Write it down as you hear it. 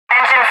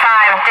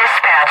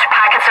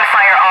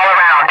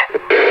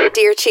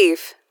Dear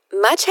Chief,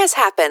 much has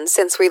happened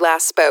since we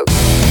last spoke.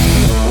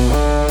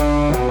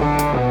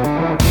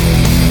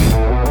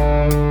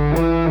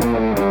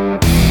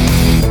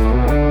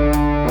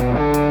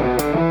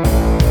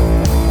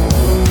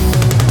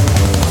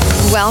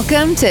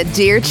 Welcome to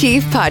Dear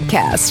Chief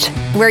Podcast,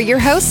 where your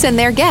hosts and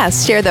their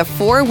guests share the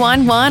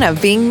 411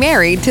 of being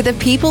married to the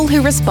people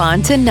who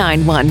respond to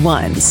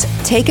 911s.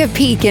 Take a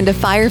peek into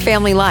fire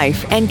family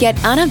life and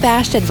get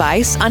unabashed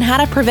advice on how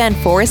to prevent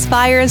forest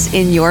fires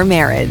in your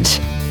marriage.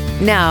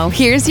 Now,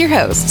 here's your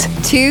hosts,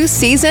 two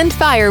seasoned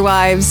fire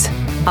wives,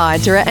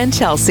 Audra and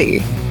Chelsea.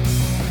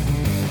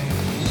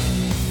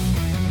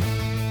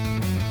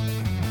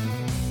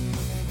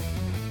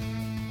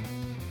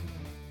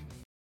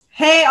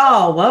 Hey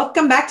all,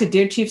 welcome back to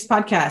Dear Chiefs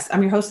Podcast.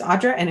 I'm your host,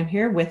 Audra, and I'm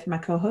here with my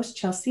co-host,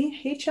 Chelsea.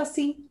 Hey,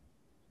 Chelsea.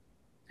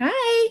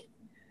 Hi.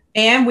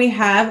 And we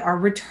have our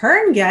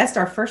return guest,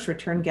 our first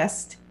return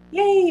guest.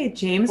 Yay,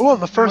 James. Oh,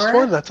 the first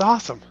one. That's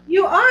awesome.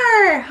 You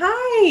are.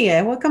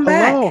 Hi. Welcome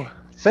back. Hello.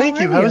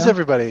 Thank you. How is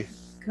everybody?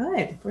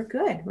 Good. We're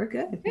good.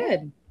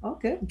 Good. All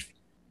good.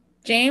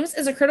 James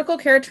is a critical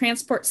care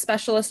transport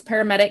specialist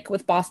paramedic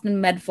with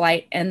Boston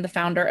MedFlight and the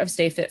founder of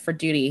Stay Fit for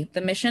Duty.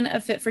 The mission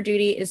of Fit for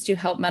Duty is to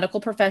help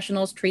medical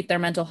professionals treat their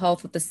mental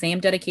health with the same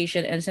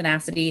dedication and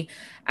tenacity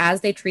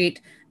as they treat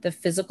the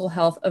physical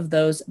health of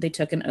those they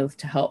took an oath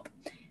to help.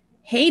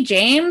 Hey,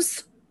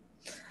 James.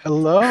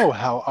 Hello.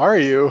 How are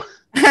you?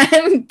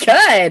 I'm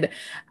good.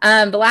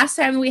 The last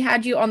time we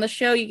had you on the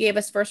show, you gave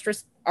us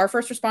our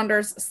first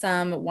responders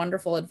some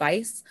wonderful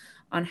advice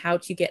on how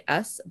to get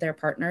us, their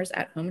partners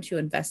at home, to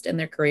invest in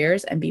their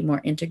careers and be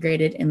more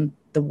integrated in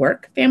the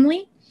work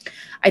family.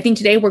 I think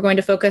today we're going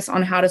to focus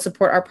on how to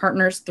support our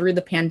partners through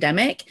the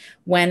pandemic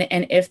when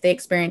and if they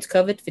experience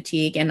COVID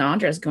fatigue. And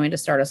Andra is going to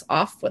start us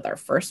off with our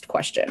first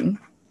question.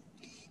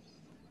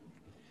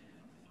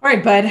 All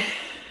right, bud.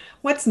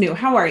 What's new?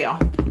 How are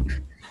y'all?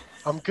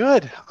 I'm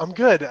good.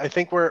 I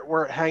think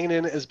we're hanging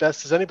in as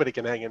best as anybody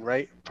can hang in,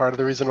 right? Part of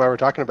the reason why we're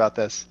talking about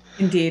this.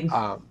 Indeed.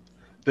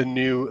 The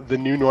new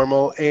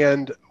normal,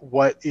 and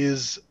what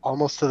is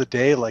almost to the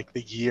day like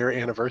the year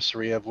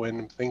anniversary of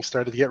when things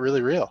started to get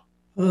really real.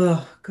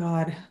 Oh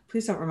God,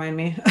 please don't remind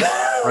me.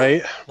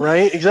 Right,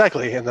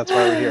 exactly, and that's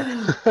why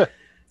we're here.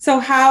 So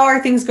how are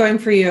things going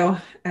for you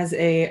as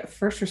a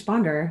first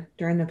responder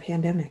during the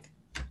pandemic?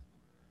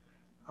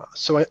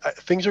 So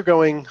things are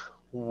going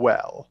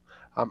well.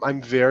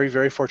 I'm very,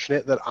 very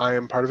fortunate that I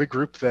am part of a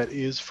group that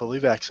is fully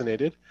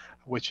vaccinated,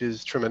 which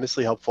is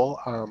tremendously helpful.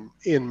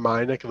 In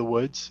my neck of the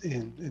woods,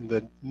 in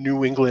the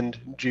New England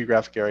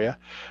geographic area,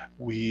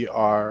 we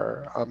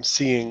are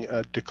seeing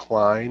a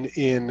decline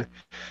in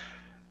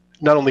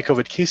not only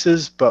COVID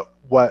cases, but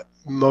what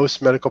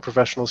most medical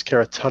professionals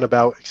care a ton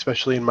about,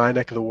 especially in my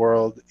neck of the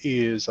world,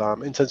 is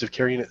intensive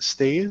care unit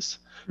stays.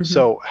 Mm-hmm.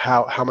 So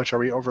how much are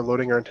we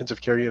overloading our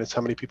intensive care units?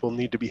 How many people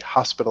need to be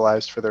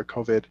hospitalized for their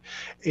COVID?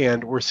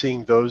 And we're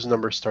seeing those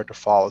numbers start to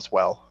fall as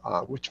well,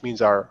 which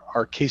means our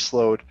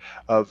caseload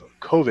of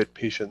COVID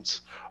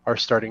patients are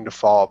starting to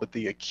fall, but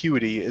the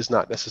acuity is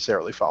not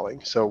necessarily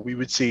falling. So we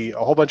would see a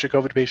whole bunch of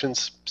COVID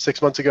patients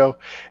 6 months ago,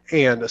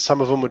 and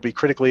some of them would be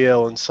critically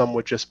ill and some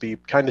would just be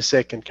kind of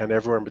sick and kind of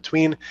everywhere in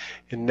between.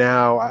 And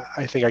now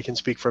I think I can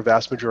speak for a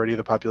vast majority of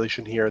the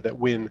population here that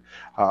when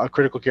a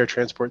critical care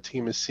transport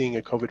team is seeing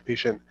a COVID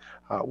patient,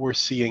 we're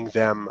seeing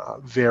them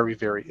very,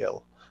 very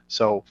ill.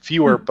 So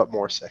fewer, but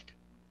more sick.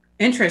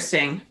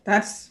 Interesting.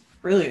 That's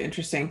really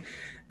interesting.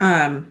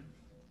 How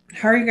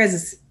are you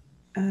guys'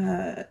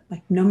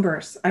 like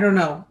numbers? I don't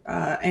know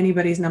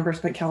anybody's numbers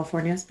but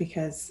California's,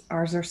 because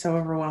ours are so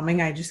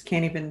overwhelming. I just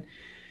can't even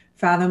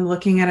fathom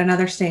looking at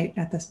another state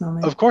at this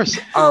moment. Of course.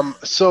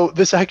 So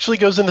this actually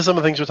goes into some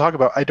of the things we'll talk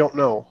about. I don't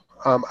know.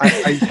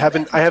 I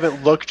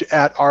haven't looked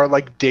at our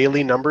like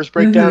daily numbers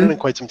breakdown in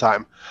quite some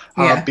time,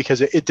 because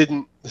it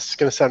didn't. This is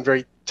going to sound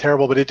very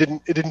terrible, but it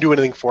didn't do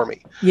anything for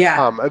me.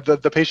 Yeah.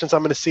 The patients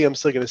I'm going to see, I'm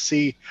still going to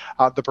see.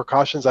 The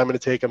precautions I'm going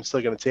to take, I'm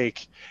still going to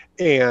take,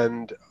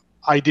 and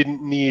I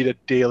didn't need a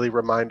daily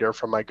reminder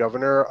from my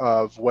governor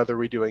of whether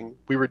we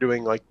were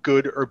doing like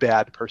good or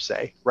bad per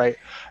se, right?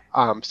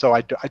 So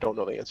I don't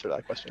know the answer to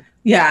that question.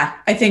 Yeah,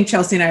 I think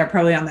Chelsea and I are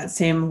probably on that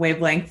same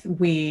wavelength.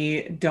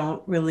 We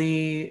don't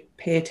really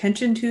pay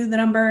attention to the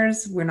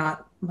numbers. We're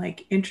not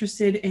like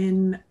interested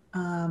in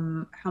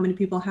how many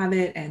people have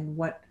it and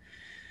what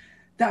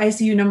the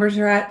ICU numbers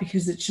are at,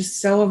 because it's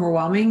just so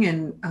overwhelming.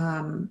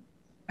 And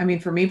I mean,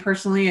 for me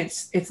personally,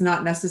 it's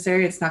not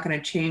necessary. It's not going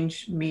to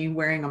change me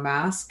wearing a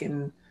mask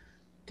and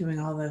doing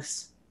all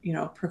this,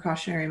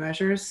 precautionary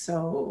measures.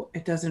 So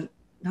it doesn't,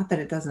 not that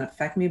it doesn't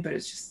affect me, but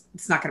it's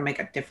not going to make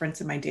a difference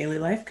in my daily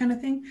life kind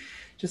of thing,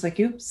 just like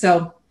you.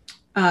 So,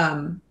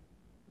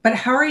 but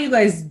how are you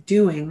guys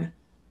doing?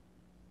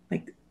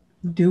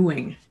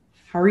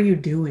 How are you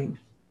doing?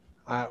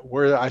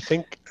 I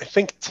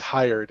think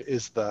tired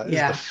is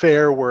the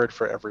fair word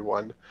for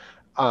everyone.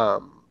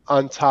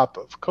 On top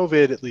of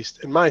COVID, at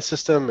least in my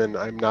system, and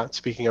I'm not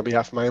speaking on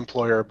behalf of my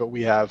employer, but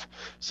we have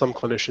some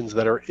clinicians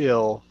that are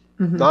ill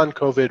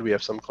non-COVID. We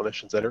have some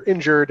clinicians that are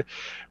injured.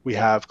 We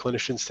have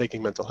clinicians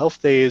taking mental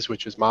health days,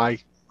 which is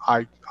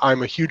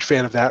I'm a huge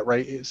fan of that,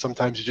 right?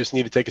 Sometimes you just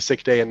need to take a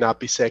sick day and not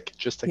be sick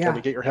just to kind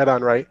of get your head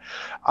on right.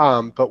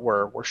 But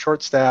we're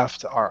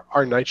short-staffed.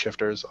 Our night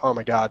shifters, oh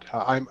my God,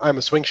 I'm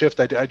a swing shift.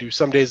 I do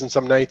some days and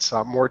some nights,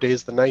 more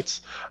days than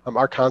nights.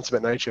 Our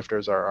consummate night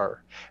shifters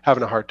are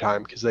having a hard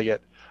time because they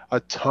get a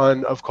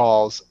ton of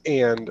calls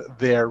and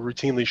they're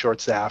routinely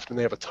short-staffed and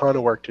they have a ton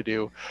of work to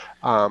do.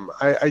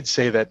 I'd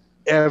say that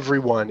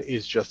everyone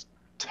is just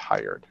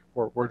tired.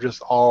 We're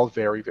just all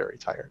very, very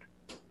tired.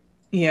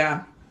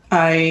 Yeah,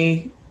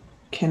 I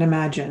can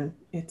imagine.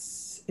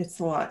 It's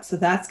a lot. So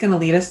that's going to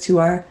lead us to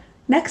our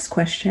next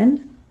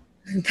question.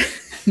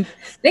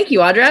 Thank you,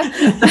 Audra.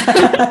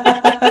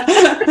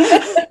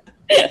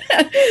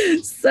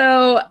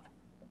 So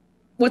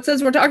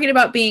since we're talking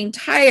about being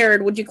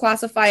tired, would you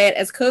classify it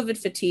as COVID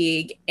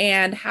fatigue?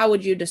 And how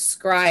would you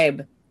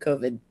describe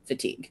COVID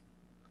fatigue?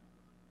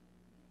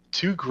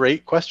 Two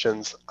great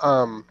questions.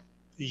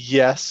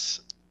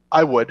 Yes,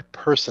 I would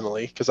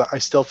personally, because I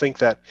still think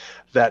that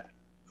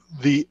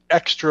the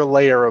extra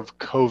layer of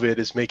COVID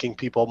is making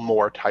people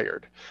more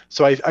tired.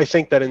 So I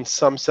think that in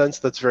some sense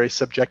that's very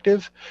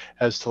subjective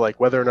as to like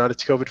whether or not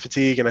it's COVID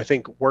fatigue. And I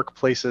think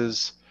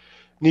workplaces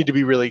need to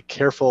be really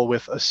careful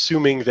with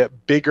assuming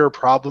that bigger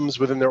problems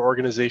within their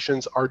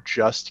organizations are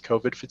just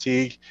COVID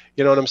fatigue.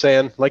 You know what I'm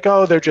saying? Like,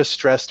 oh, they're just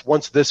stressed.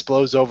 Once this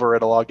blows over,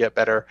 it'll all get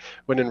better.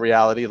 When in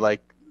reality, like,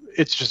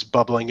 it's just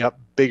bubbling up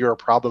bigger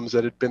problems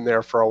that had been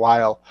there for a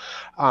while.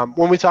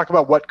 When we talk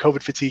about what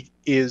COVID fatigue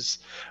is,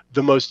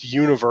 the most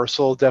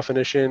universal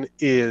definition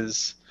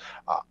is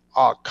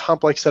a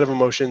complex set of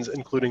emotions,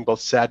 including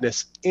both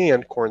sadness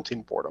and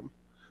quarantine boredom.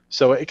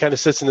 So it kind of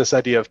sits in this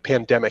idea of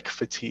pandemic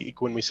fatigue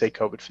when we say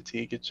COVID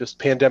fatigue. It's just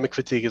pandemic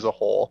fatigue as a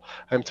whole.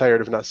 I'm tired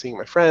of not seeing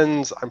my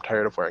friends. I'm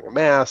tired of wearing a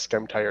mask.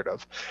 I'm tired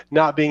of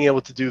not being able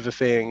to do the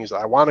things.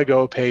 I want to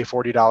go pay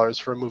 $40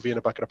 for a movie and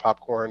a bucket of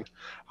popcorn.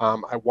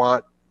 I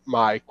want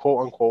my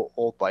quote unquote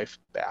old life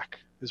back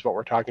is what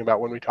we're talking about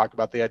when we talk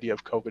about the idea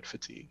of COVID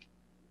fatigue.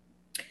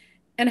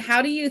 And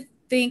how do you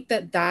think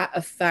that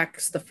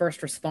affects the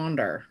first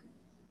responder?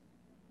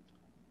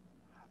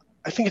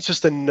 I think it's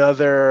just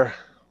another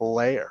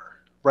layer,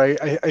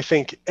 right? I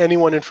think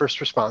anyone in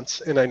first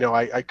response, and I know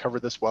I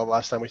covered this well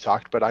last time we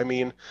talked, but I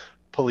mean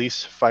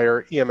police,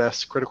 fire,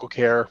 EMS, critical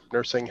care,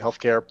 nursing,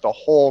 healthcare, the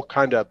whole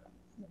kind of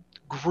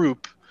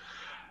group,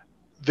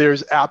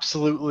 there's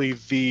absolutely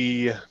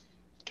the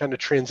kind of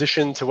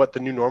transition to what the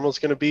new normal is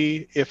going to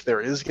be, if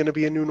there is going to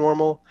be a new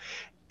normal,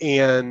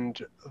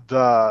 and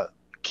the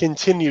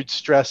continued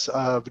stress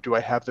of, do I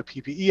have the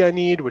PPE I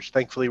need, which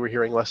thankfully we're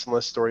hearing less and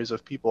less stories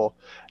of people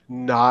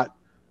not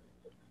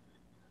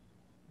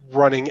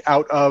running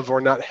out of or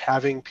not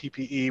having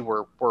PPE.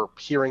 We're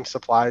hearing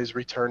supplies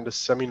return to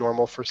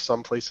semi-normal for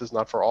some places,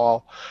 not for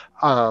all.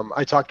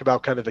 I talked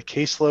about kind of the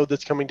caseload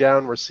that's coming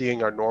down. We're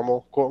seeing our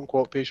normal quote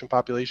unquote patient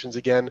populations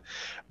again,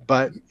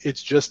 but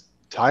it's just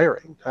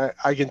tiring.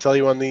 I can tell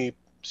you on the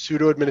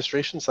pseudo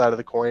administration side of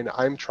the coin,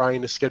 I'm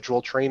trying to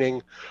schedule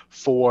training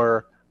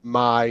for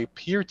my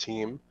peer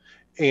team,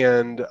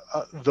 and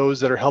those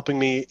that are helping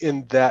me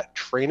in that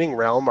training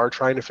realm are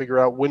trying to figure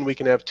out when we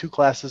can have 2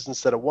 classes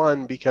instead of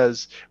 1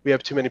 because we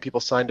have too many people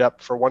signed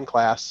up for 1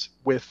 class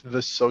with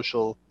the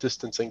social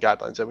distancing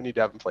guidelines that we need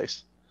to have in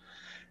place.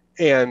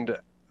 And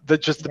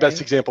that's just the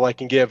best example I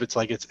can give. It's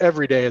like, it's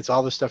every day, it's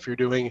all the stuff you're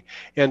doing,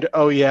 and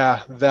oh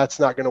yeah, that's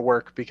not going to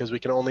work because we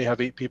can only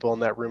have 8 people in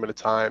that room at a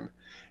time.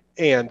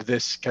 And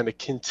this kind of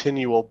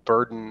continual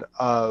burden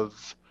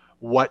of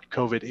what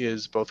COVID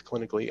is, both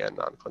clinically and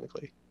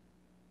non-clinically.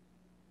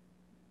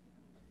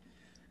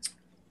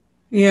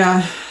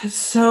 Yeah, it's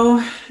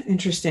so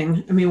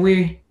interesting. I mean,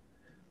 we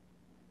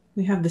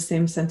have the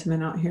same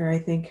sentiment out here, I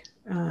think.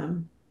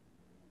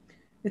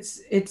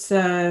 It's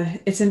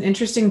an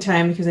interesting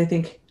time because I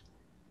think,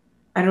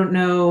 I don't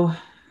know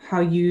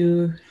how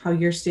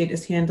your state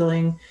is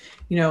handling,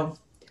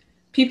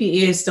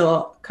 PPE is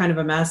still kind of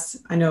a mess.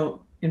 I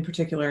know in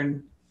particular,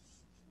 and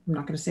I'm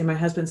not going to say my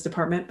husband's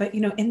department, but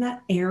in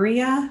that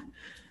area,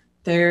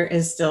 there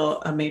is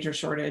still a major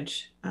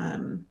shortage.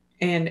 And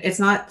it's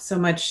not so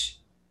much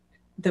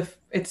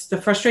it's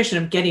the frustration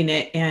of getting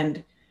it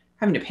and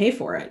having to pay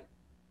for it.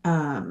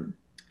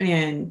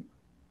 And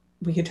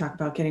we could talk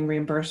about getting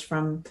reimbursed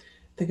from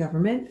the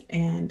government.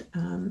 And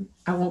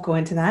I won't go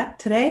into that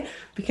today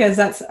because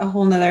that's a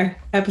whole nother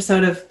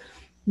episode of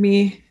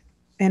me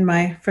and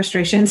my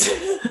frustrations.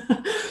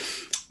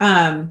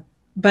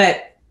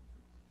 But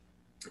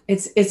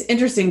it's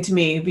interesting to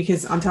me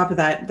because on top of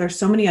that, there's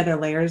so many other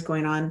layers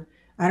going on.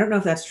 I don't know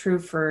if that's true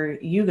for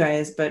you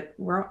guys, but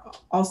we're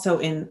also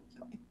in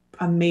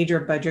a major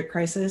budget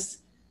crisis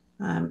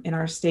in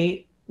our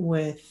state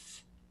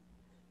with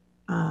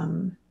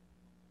a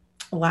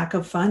lack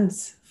of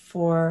funds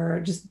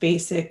for just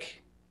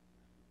basic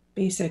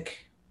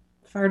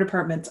fire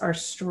departments are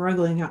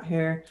struggling out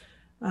here.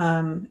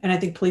 And I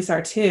think police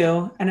are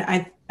too.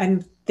 And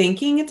I'm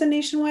thinking it's a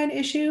nationwide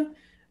issue.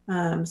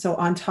 So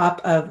on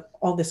top of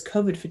all this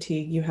COVID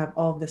fatigue, you have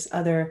all this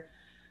other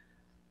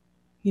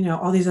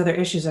all these other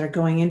issues that are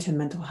going into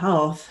mental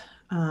health.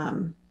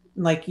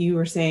 Like you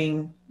were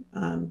saying,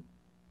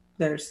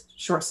 there's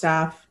short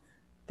staff,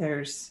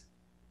 there's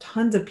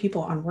tons of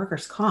people on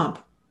workers'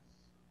 comp.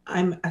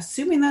 I'm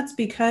assuming that's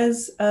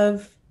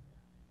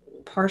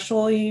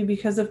partially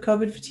because of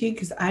COVID fatigue,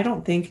 because I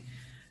don't think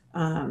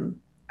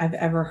I've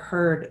ever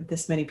heard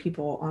this many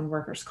people on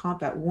workers'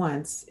 comp at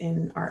once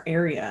in our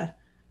area.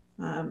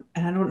 And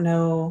I don't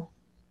know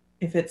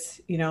if it's,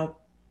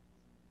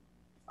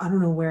 I don't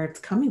know where it's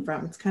coming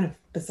from. It's kind of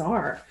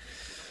bizarre.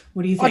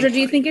 What do you think? Audra, do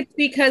you think it's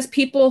because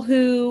people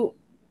who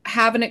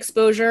have an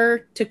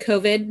exposure to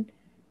COVID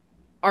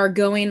are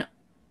going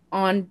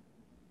on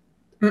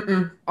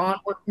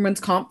workman's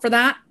comp for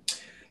that?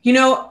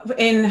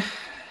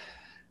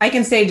 I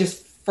can say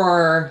just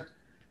for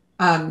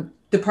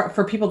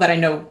for people that I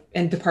know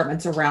in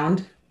departments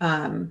around,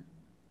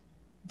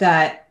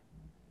 that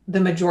the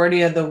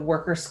majority of the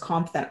workers'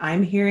 comp that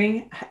I'm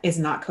hearing is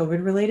not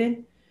COVID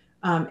related.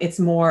 It's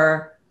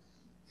more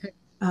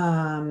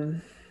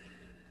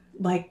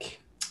like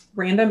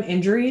random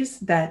injuries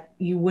that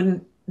you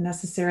wouldn't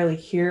necessarily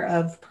hear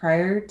of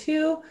prior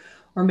to,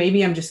 or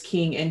maybe I'm just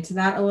keying into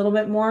that a little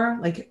bit more.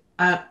 Like,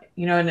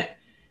 and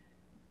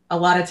a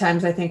lot of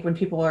times I think when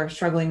people are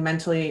struggling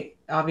mentally,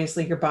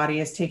 obviously your body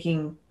is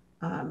taking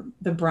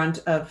the brunt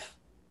of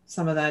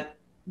some of that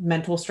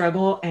mental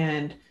struggle,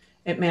 and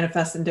it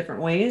manifests in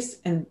different ways.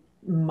 And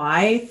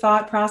my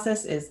thought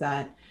process is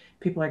that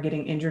people are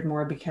getting injured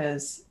more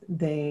because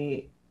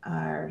they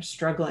are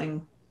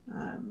struggling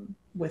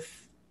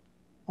with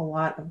a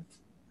lot of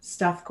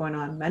stuff going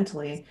on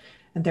mentally,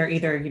 and they're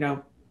either,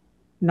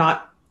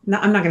 not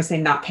I'm not going to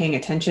say not paying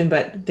attention,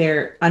 but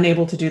they're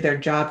unable to do their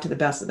job to the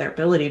best of their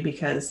ability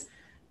because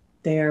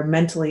they're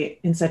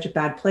mentally in such a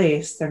bad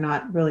place. They're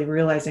not really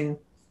realizing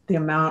the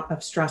amount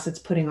of stress it's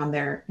putting on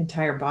their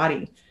entire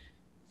body.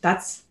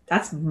 That's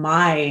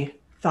my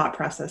thought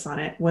process on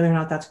it. Whether or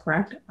not that's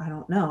correct, I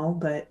don't know,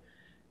 but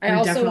I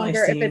also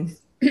wonder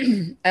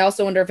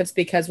if it's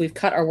because we've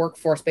cut our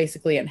workforce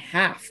basically in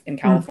half in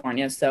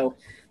California. So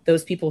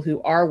those people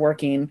who are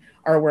working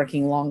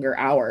longer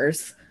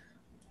hours.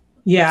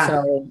 Yeah.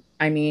 So,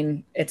 I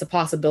mean, it's a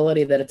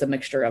possibility that it's a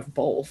mixture of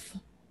both.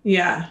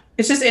 Yeah.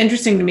 It's just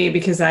interesting to me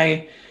because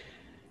I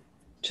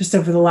just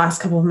over the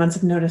last couple of months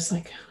have noticed,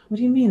 like, what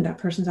do you mean that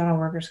person's out on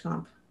workers'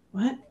 comp?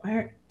 What? Why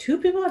are two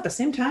people at the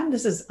same time?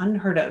 This is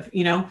unheard of, but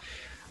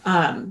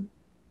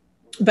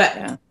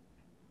yeah.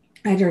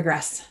 I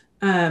digress.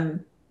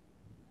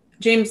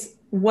 James,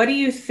 what do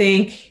you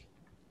think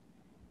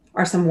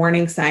are some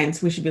warning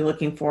signs we should be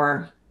looking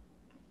for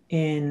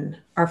in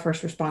our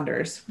first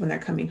responders when they're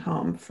coming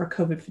home for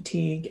COVID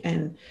fatigue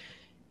and,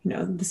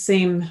 the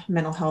same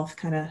mental health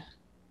kind of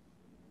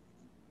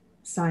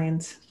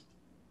signs?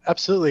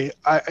 Absolutely.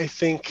 I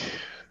think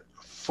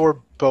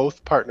for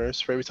both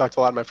partners, right? We talked a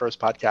lot in my first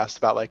podcast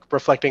about like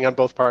reflecting on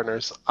both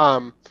partners.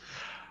 I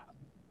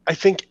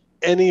think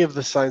any of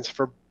the signs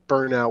for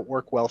burnout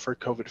work well for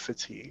COVID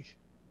fatigue,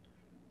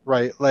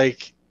 right?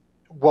 Like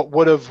what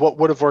would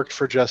have worked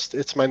for just,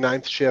 it's my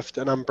 9th shift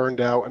and I'm burned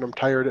out and I'm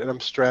tired and I'm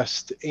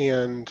stressed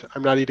and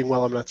I'm not eating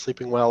well, I'm not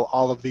sleeping well.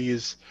 All of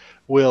these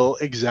will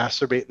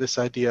exacerbate this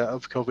idea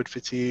of COVID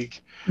fatigue.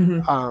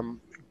 Mm-hmm.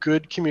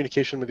 Good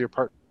communication with your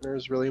partner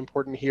is really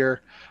important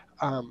here.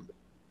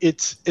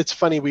 It's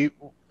funny,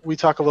 we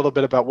talk a little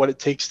bit about what it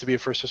takes to be a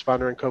first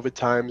responder in COVID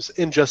times,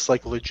 and just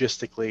like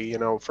logistically,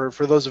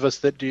 for those of us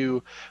that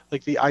do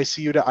like the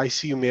ICU to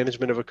ICU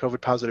management of a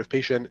COVID positive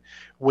patient,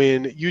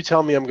 when you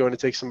tell me I'm going to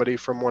take somebody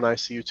from one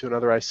ICU to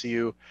another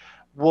ICU,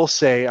 we'll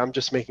say, I'm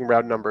just making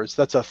round numbers,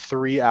 that's a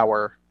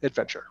 3-hour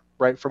adventure,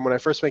 right? From when I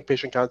first make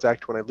patient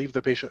contact, when I leave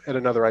the patient at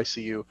another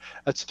ICU,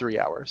 that's 3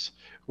 hours.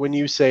 When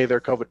you say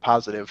they're COVID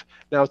positive,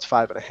 now it's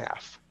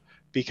 5.5.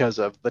 Because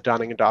of the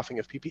donning and doffing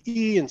of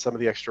PPE and some of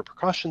the extra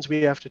precautions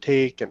we have to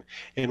take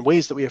and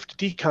ways that we have to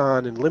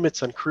decon and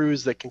limits on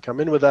crews that can come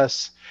in with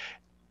us.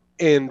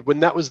 And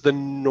when that was the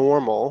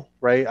normal,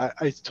 right,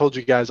 I told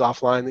you guys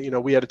offline that,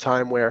 we had a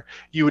time where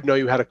you would know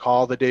you had a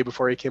call the day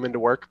before you came into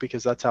work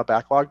because that's how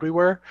backlogged we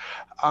were.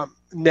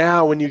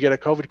 Now when you get a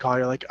COVID call,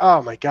 you're like,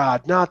 oh my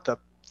God, not the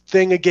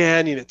thing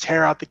again. You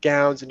tear out the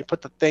gowns and you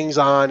put the things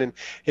on and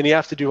you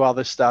have to do all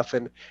this stuff,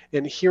 and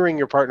hearing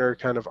your partner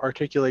kind of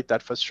articulate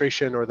that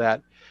frustration or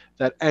that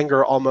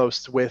anger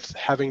almost with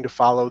having to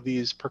follow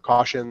these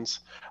precautions,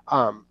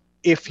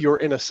 if you're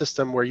in a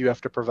system where you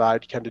have to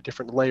provide kind of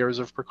different layers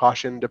of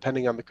precaution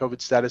depending on the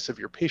COVID status of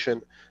your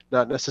patient,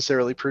 not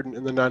necessarily prudent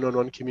in the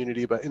 911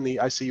 community, but in the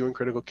ICU and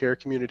critical care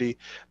community,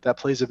 that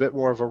plays a bit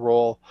more of a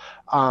role.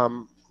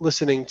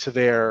 Listening to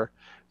their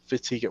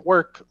fatigue at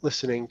work,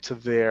 listening to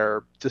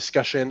their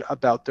discussion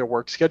about their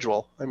work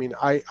schedule. I mean,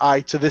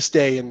 I to this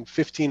day in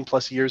 15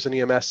 plus years in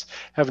EMS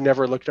have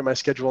never looked at my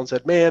schedule and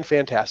said, man,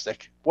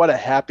 fantastic. What a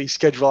happy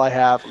schedule I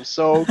have. I'm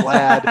so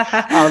glad.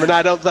 And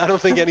I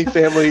don't think any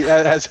family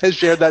has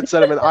shared that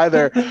sentiment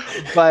either,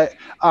 but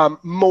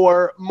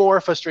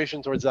more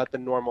frustration towards that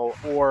than normal,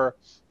 or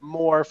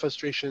more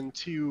frustration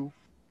to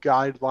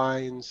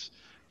guidelines,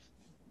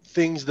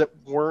 things that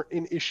weren't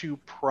an issue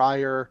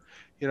prior.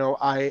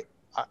 I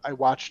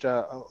watched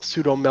a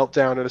pseudo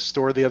meltdown at a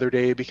store the other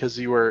day because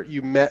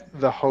you met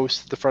the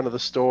host at the front of the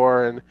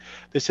store, and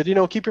they said,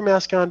 keep your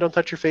mask on, don't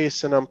touch your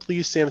face, and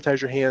please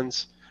sanitize your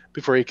hands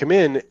before you come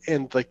in.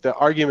 And like the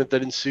argument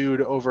that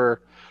ensued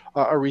over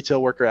a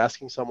retail worker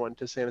asking someone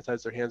to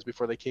sanitize their hands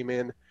before they came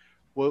in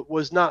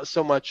was not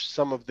so much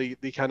some of the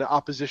kind of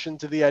opposition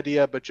to the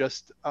idea, but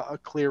just a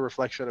clear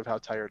reflection of how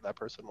tired that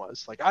person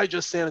was. Like, I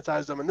just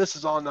sanitized them and this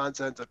is all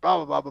nonsense and blah,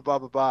 blah, blah, blah, blah,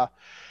 blah, blah.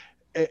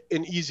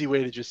 An easy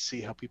way to just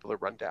see how people are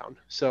run down.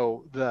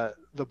 So the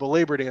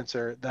belabored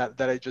answer that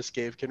I just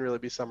gave can really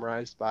be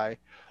summarized by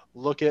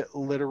look at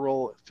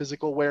literal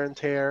physical wear and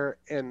tear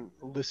and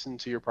listen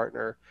to your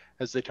partner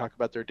as they talk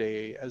about their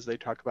day, as they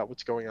talk about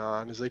what's going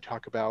on, as they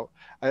talk about,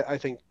 I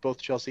think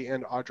both Chelsea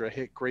and Audra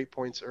hit great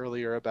points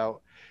earlier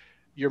about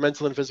your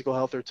mental and physical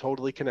health are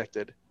totally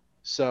connected.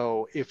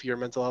 So if your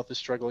mental health is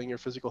struggling, your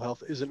physical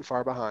health isn't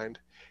far behind.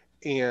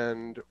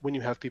 And when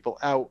you have people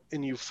out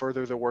and you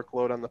further the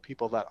workload on the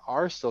people that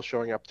are still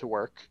showing up to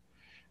work,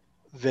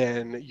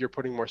 then you're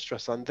putting more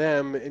stress on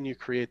them and you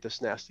create this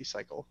nasty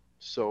cycle.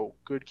 So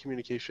good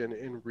communication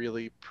and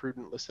really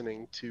prudent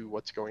listening to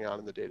what's going on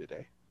in the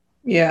day-to-day.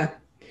 Yeah.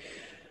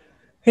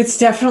 It's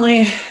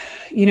definitely,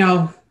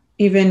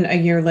 even a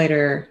year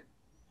later,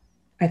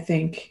 I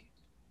think,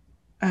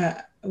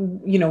 I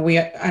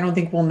don't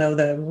think we'll know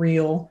the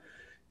real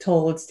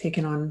toll it's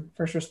taken on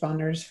first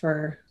responders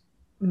for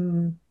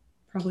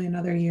probably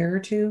another year or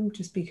two,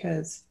 just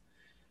because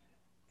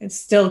it's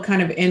still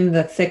kind of in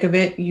the thick of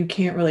it. You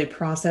can't really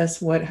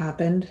process what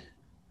happened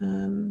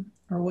or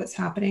what's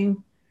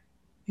happening.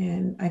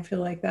 And I feel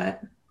like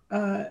that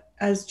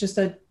as just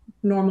a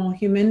normal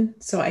human.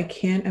 So I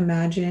can't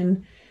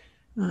imagine,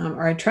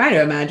 or I try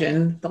to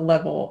imagine the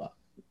level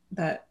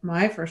that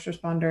my first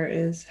responder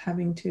is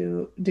having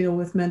to deal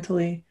with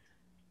mentally.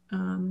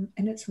 And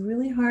it's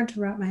really hard to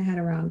wrap my head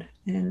around.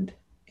 And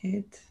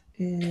it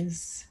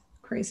is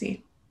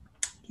crazy.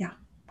 Yeah.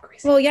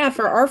 Crazy. Well, yeah,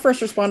 for our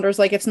first responders,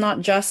 like it's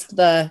not just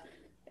the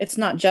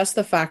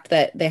fact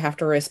that they have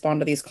to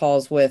respond to these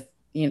calls with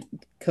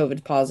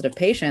COVID positive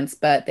patients,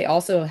 but they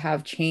also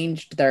have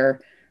changed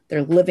their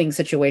living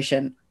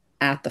situation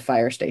at the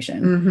fire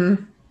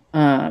station.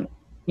 Mm-hmm.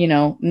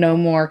 No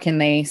more can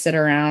they sit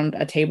around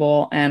a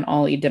table and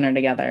all eat dinner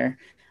together.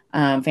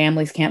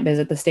 Families can't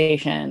visit the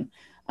station.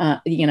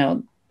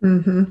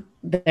 Mm-hmm.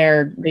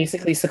 They're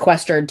basically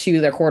sequestered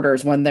to their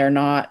quarters when they're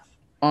not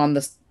on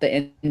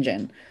the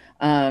engine.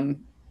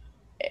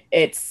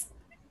 It's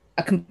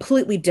a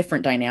completely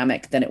different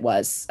dynamic than it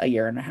was a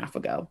year and a half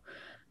ago.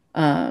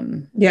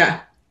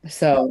 Yeah.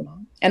 So,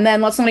 and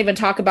then let's not even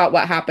talk about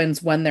what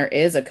happens when there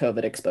is a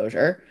COVID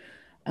exposure.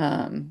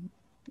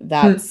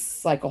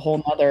 That's like a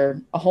whole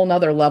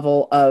nother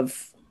level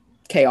of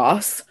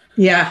chaos.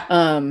 Yeah.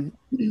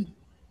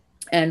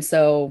 And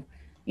so,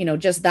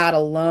 just that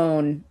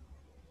alone,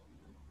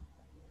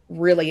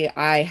 really,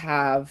 I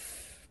have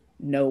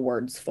no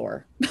words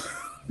for.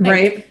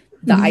 Right.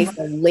 The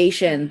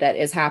isolation that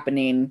is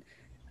happening,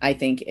 I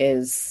think,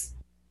 is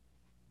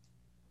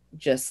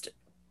just,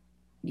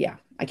 I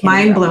can't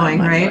mind blowing,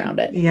 right? Around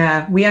it.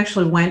 Yeah, we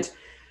actually went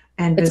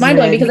and it's mind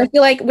blowing because I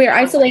feel like we're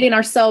isolating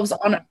ourselves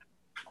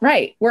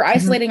we're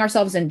isolating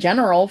ourselves in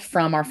general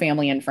from our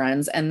family and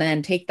friends, and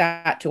then take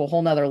that to a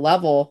whole nother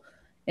level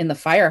in the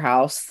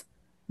firehouse.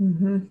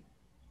 Mm-hmm.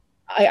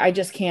 I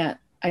just can't.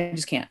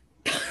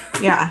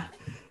 Yeah.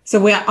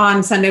 So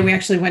on Sunday, we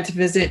actually went to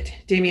visit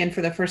Damien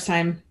for the first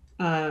time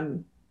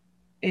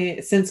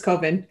since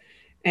COVID,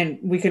 and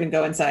we couldn't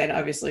go inside.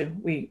 Obviously,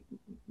 we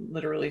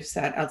literally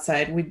sat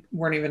outside. We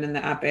weren't even in the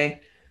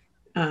Ape.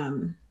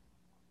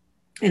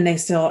 And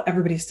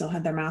everybody still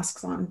had their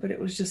masks on, but it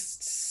was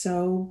just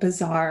so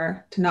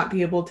bizarre to not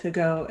be able to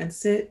go and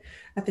sit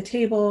at the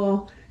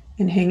table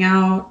and hang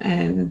out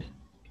and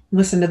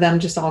listen to them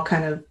just all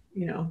kind of,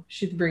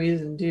 shoot the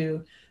breeze and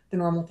do the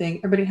normal thing.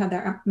 Everybody had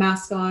their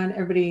mask on.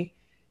 Everybody,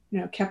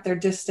 kept their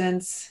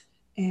distance,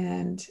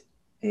 and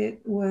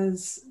it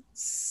was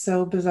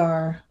so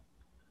bizarre.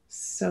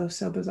 So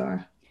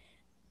bizarre.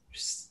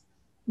 Just,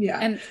 yeah.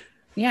 And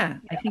yeah,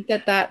 I think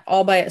that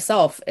all by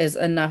itself is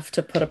enough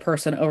to put a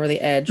person over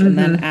the edge, and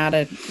then add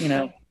a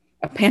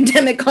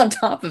pandemic on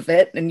top of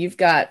it, and you've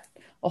got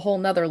a whole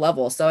nother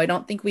level. So I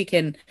don't think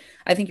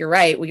I think you're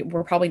right.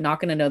 We're probably not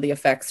going to know the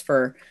effects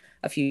for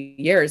a few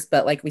years,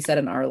 but like we said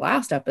in our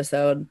last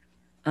episode,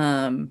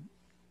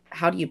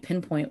 how do you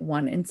pinpoint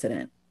one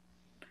incident?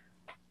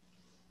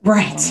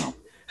 Right.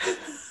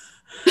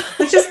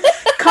 Let's just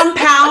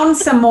compound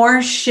some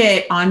more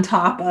shit on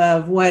top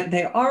of what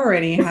they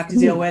already have to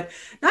deal with.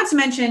 Not to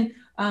mention,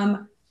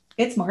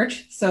 it's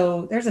March,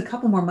 so there's a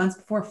couple more months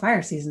before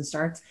fire season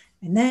starts,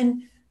 and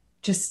then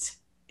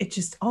it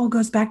just all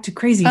goes back to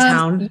crazy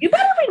town. You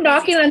better be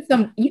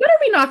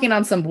knocking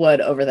on some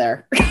wood over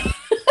there.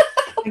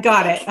 I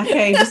got it.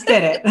 Okay, just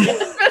did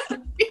it.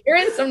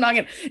 Hearing some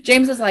knocking.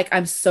 James is like,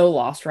 I'm so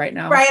lost right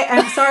now. Right.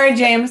 I'm sorry,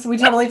 James. We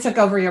totally took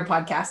over your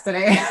podcast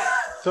today.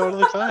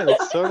 totally fine.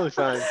 It's totally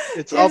fine.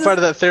 It's all James part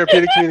of that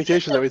therapeutic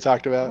communication that we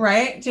talked about.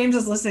 Right? James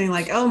is listening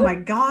like, oh my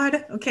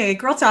God. Okay,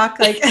 girl talk.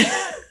 Like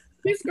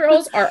These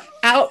girls are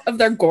out of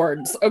their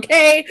gourds,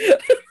 okay?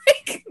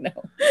 Like, no.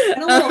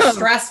 and a little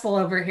stressful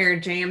over here,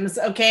 James.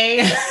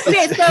 Okay.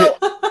 Okay, so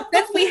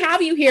since we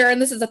have you here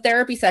and this is a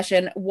therapy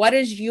session, what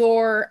is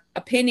your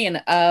opinion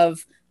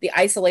of the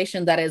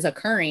isolation that is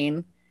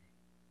occurring,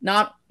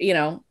 not,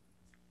 in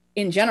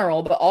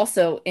general, but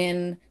also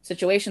in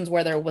situations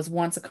where there was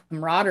once a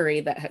camaraderie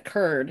that had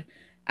occurred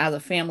as a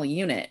family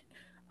unit?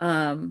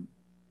 How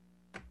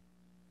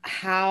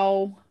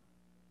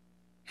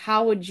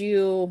would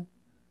you...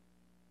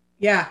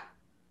 Yeah.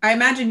 I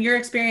imagine you're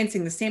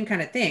experiencing the same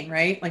kind of thing,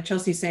 right? Like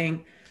Chelsea's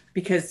saying,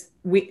 because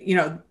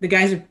the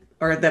guys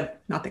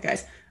not the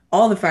guys,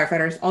 all the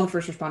firefighters, all the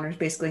first responders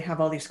basically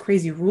have all these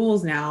crazy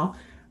rules now.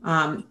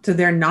 So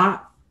they're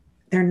not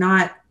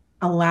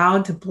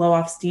allowed to blow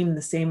off steam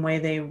the same way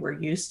they were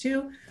used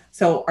to.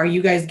 So are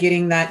you guys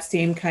getting that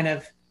same kind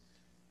of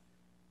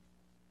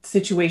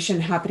situation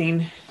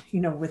happening,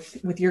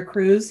 with your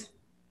crews?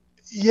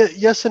 Yeah,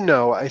 yes and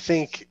no. I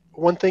think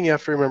one thing you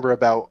have to remember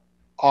about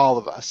all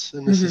of us,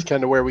 and this is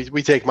kind of where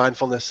we take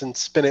mindfulness and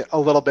spin it a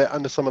little bit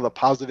onto some of the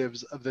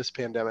positives of this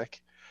pandemic.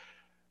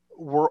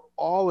 We're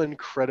all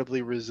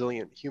incredibly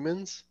resilient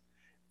humans.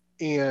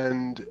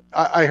 And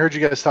I heard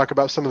you guys talk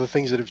about some of the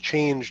things that have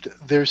changed.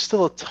 There's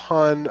still a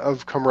ton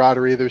of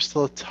camaraderie. There's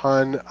still a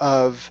ton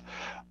of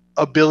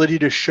ability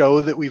to show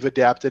that we've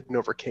adapted and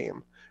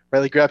overcame. Right?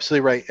 Like you're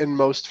absolutely right. In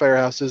most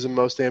firehouses and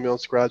most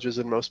ambulance garages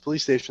and most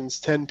police stations,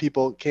 10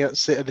 people can't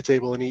sit at a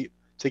table and eat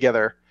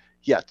together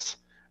yet.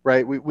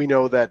 Right? We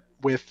know that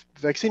with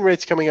vaccine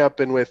rates coming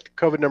up and with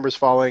COVID numbers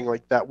falling,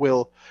 like that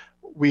will,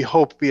 we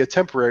hope, be a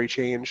temporary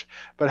change.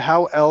 But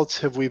how else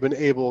have we been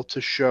able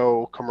to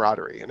show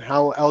camaraderie, and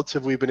how else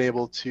have we been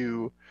able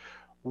to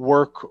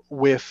work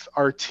with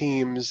our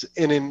teams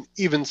in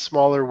even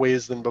smaller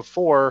ways than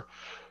before,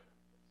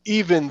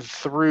 even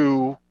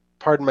through,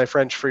 pardon my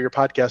French for your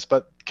podcast,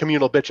 but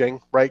communal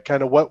bitching, right?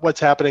 Kind of what's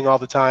happening all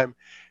the time.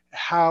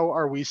 How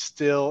are we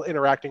still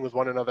interacting with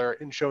one another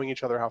and showing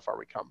each other how far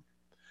we come?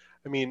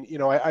 I mean,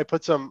 I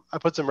put some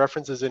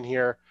references in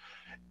here.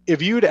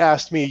 If you'd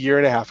asked me a year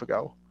and a half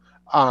ago,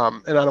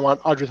 and I don't want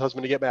Audra's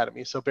husband to get mad at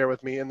me, so bear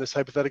with me in this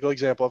hypothetical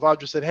example. If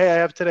Audra said, "Hey, I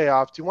have today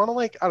off. Do you want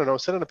to,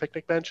 sit on a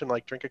picnic bench and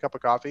drink a cup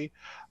of coffee?"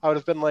 I would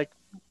have been like,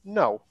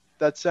 "No,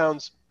 that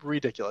sounds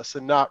ridiculous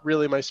and not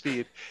really my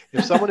speed."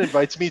 If someone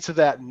invites me to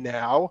that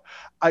now,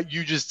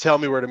 you just tell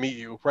me where to meet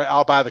you, right?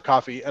 I'll buy the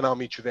coffee and I'll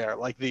meet you there.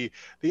 Like the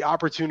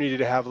opportunity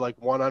to have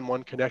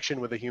one-on-one connection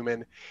with a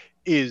human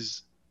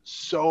is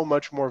so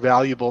much more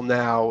valuable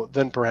now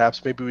than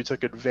perhaps maybe we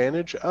took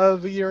advantage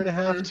of a year and a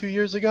half, 2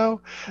 years ago,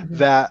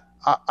 that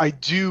I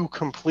do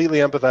completely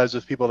empathize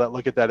with people that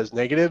look at that as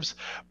negatives,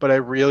 but I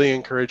really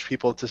encourage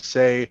people to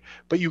say,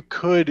 but you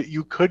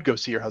could go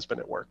see your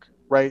husband at work,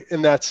 right?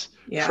 And that's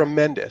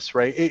tremendous,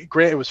 right?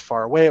 It was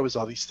far away. It was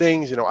all these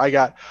things. I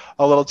got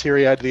a little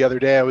teary-eyed the other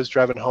day. I was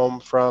driving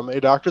home from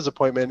a doctor's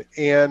appointment,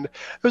 and there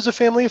was a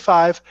family of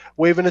 5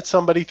 waving at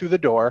somebody through the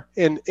door,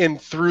 and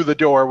through the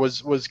door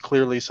was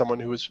clearly someone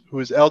who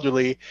was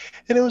elderly,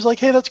 and it was like,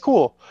 hey, that's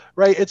cool,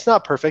 right? It's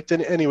not perfect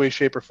in any way,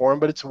 shape, or form,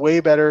 but it's way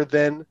better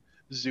than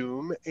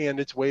Zoom, and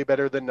it's way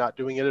better than not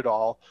doing it at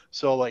all.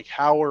 So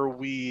how are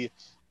we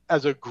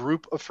as a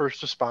group of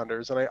first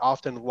responders, and I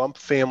often lump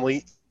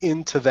family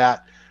into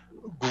that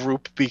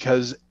group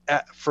because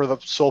for the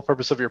sole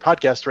purpose of your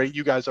podcast, right,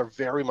 you guys are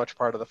very much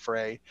part of the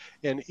fray,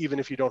 and even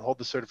if you don't hold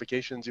the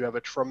certifications, you have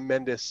a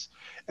tremendous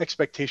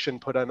expectation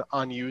put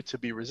on you to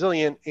be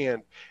resilient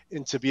and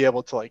to be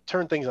able to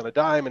turn things on a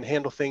dime and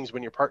handle things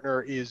when your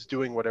partner is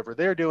doing whatever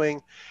they're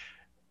doing.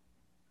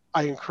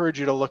 I encourage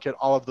you to look at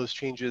all of those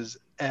changes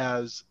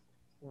as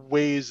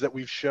ways that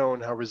we've shown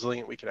how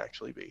resilient we can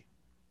actually be.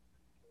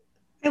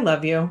 I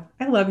love you.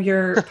 I love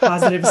your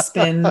positive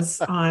spins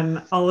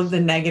on all of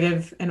the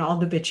negative and all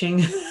the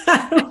bitching.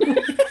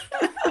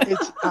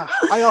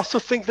 I also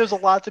think there's a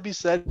lot to be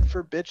said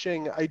for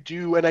bitching. I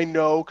do, and I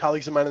know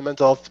colleagues of mine in the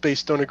mental health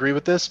space don't agree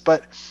with this,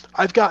 but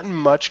I've gotten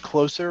much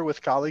closer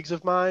with colleagues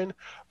of mine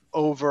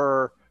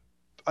over,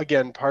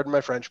 again, pardon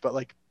my French, but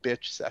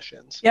bitch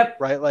sessions. Yep.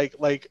 Right?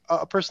 Like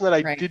a person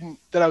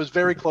that I was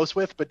very close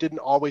with but didn't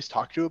always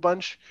talk to a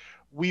bunch.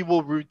 We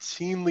will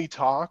routinely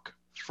talk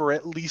for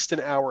at least an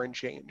hour and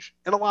change.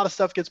 And a lot of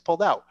stuff gets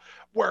pulled out.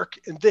 Work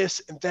and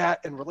this and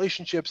that and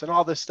relationships and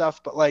all this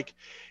stuff, but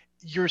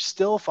you're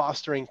still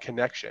fostering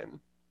connection.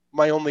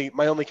 My only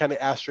kind of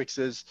asterisk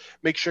is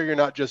make sure you're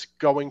not just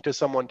going to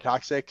someone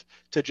toxic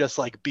to just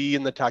be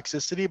in the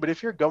toxicity. But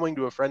if you're going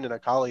to a friend and a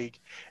colleague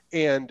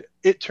and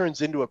it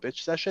turns into a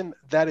bitch session,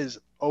 that is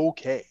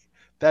okay.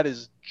 That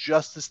is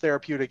just as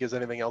therapeutic as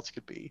anything else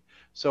could be.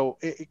 So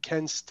it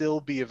can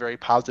still be a very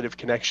positive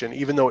connection,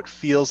 even though it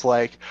feels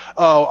like,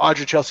 oh,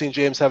 Audra, Chelsea, and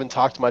James haven't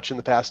talked much in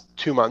the past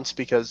 2 months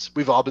because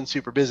we've all been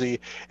super busy.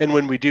 And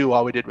when we do,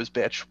 all we did was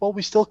bitch. Well,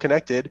 we still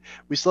connected.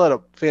 We still had a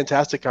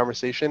fantastic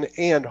conversation.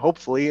 And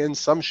hopefully in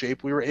some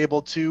shape, we were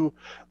able to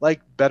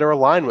better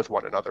align with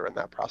one another in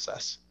that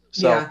process.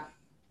 So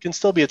can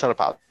still be a ton of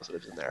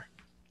positives in there.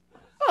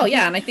 Oh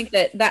yeah, and I think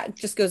that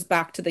just goes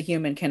back to the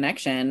human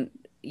connection.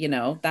 You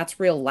know, that's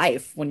real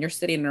life. When you're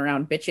sitting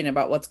around bitching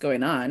about what's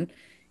going on,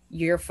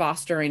 you're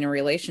fostering a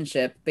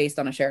relationship based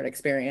on a shared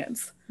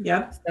experience.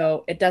 Yep.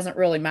 So it doesn't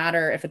really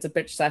matter if it's a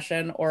bitch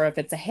session or if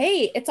it's a,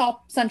 hey, it's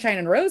all sunshine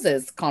and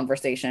roses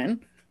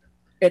conversation.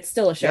 It's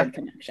still a shared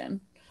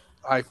connection.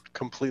 I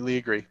completely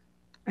agree.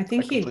 I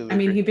think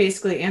he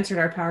basically answered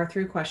our power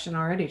through question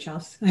already,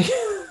 Chelsea.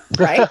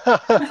 Right?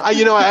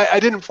 I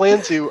didn't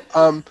plan to.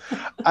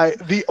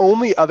 The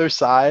only other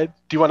side,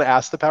 do you want to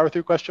ask the power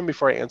through question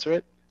before I answer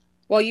it?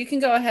 Well, you can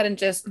go ahead and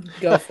just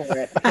go for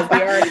it because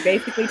we already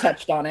basically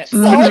touched on it.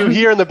 So. What you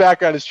hear in the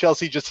background is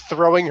Chelsea just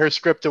throwing her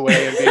script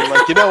away and being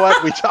like, you know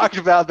what? We talked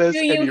about this.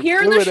 Do you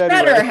hear the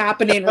shredder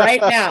happening right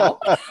now?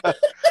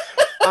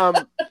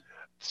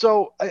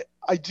 So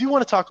I do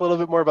want to talk a little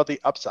bit more about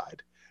the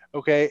upside.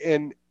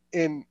 Okay.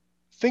 And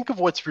think of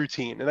what's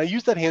routine. And I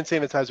use that hand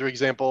sanitizer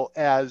example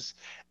as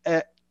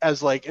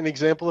like an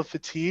example of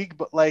fatigue,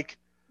 but like,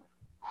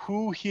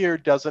 who here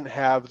doesn't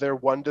have their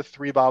 1 to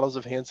 3 bottles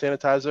of hand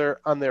sanitizer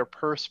on their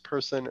purse,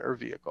 person, or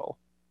vehicle?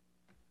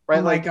 Right?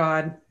 Oh my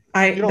God.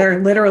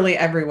 They're literally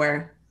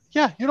everywhere.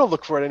 Yeah, you don't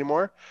look for it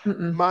anymore.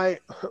 Mm-mm.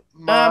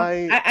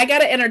 I got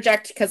to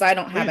interject because I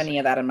don't have any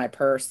of that in my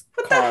purse.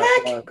 What the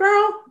heck,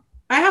 girl?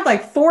 I have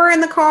like 4 in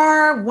the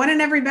car, 1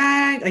 in every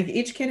bag. Like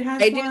each kid has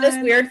one. I do this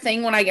weird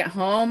thing when I get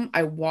home.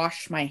 I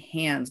wash my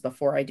hands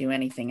before I do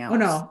anything else. Oh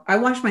no, I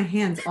wash my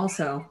hands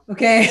also.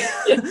 Okay.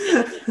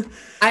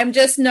 I'm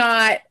just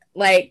not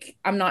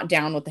I'm not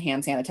down with the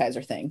hand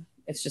sanitizer thing.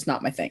 It's just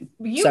not my thing.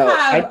 You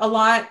have a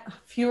lot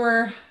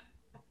fewer.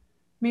 I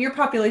mean, your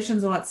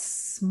population's a lot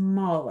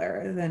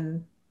smaller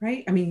than,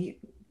 right? I mean,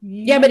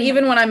 yeah, but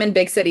even when I'm in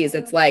big cities,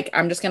 it's like,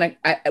 I'm just going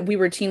to, we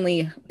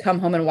routinely come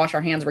home and wash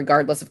our hands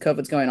regardless if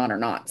COVID's going on or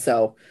not.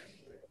 So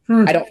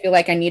I don't feel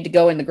like I need to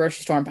go in the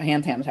grocery store and put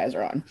hand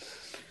sanitizer on.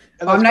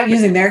 I'm not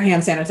using their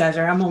hand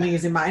sanitizer. I'm only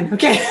using mine.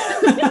 Okay.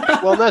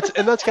 Well, that's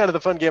kind of the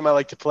fun game I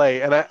like to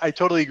play. And I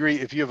totally agree.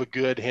 If you have a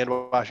good hand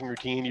washing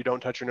routine, you don't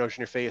touch your nose and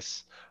your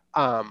face.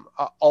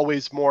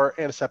 Always more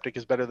antiseptic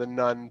is better than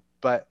none.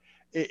 But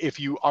if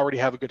you already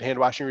have a good hand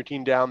washing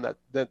routine down,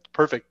 that's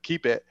perfect.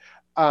 Keep it.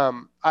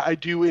 I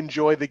do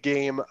enjoy the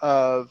game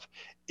of,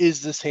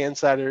 is this hand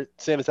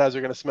sanitizer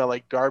going to smell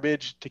like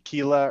garbage,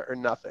 tequila, or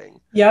nothing?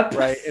 Yep.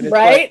 Right. And it's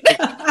right.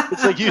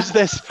 It's like, use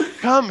this.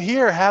 Come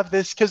here, have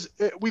this. Because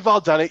we've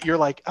all done it. You're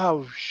like,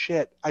 oh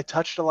shit, I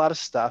touched a lot of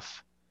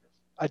stuff.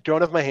 I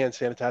don't have my hand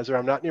sanitizer.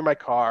 I'm not near my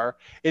car.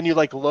 And you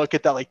like look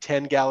at that like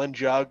 10-gallon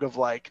jug of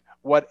like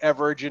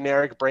whatever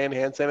generic brand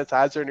hand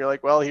sanitizer, and you're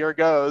like, well, here it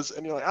goes.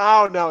 And you're like,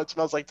 oh no, it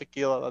smells like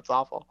tequila. That's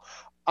awful.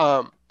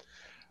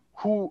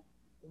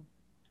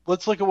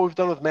 Let's look at what we've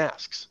done with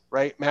masks,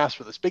 right? Masks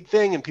were this big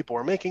thing and people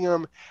were making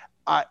them.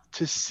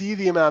 To see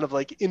the amount of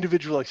like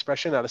individual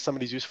expression out of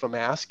somebody's use of a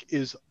mask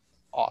is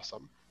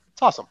awesome.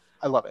 It's awesome.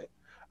 I love it.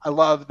 I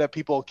love that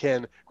people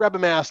can grab a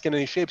mask in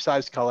any shape,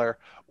 size, color,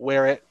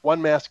 wear it.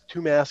 1 mask,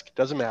 2 mask,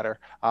 doesn't matter.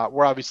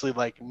 We're obviously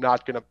like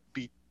not going to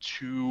be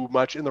too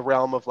much in the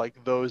realm of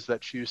like those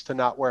that choose to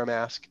not wear a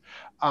mask.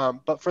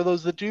 But for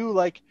those that do,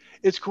 like,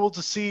 it's cool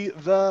to see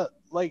the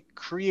like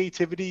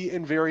creativity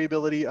and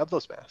variability of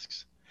those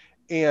masks.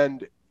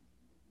 And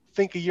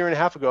think a year and a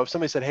half ago, if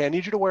somebody said, hey, I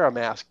need you to wear a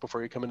mask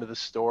before you come into the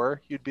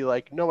store, you'd be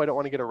like, no, I don't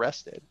want to get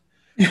arrested.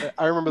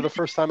 I remember the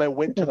first time I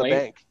went to the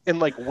bank and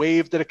like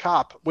waved at a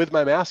cop with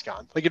my mask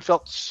on. Like, it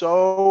felt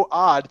so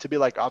odd to be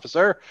like,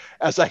 officer,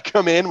 as I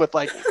come in with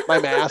like my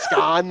mask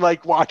on,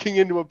 like walking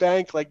into a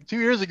bank. Like 2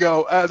 years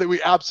ago, that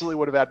we absolutely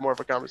would have had more of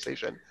a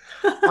conversation.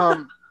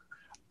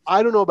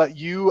 I don't know about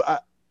you.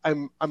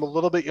 I'm a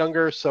little bit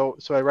younger, so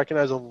I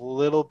recognize a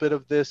little bit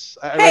of this.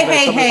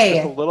 Hey.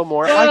 Just a little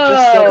more.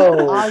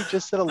 I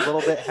just said a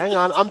little bit. Hang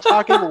on. I'm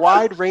talking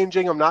wide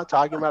ranging. I'm not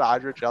talking about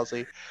Audra,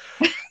 Chelsea.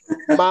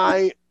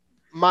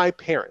 My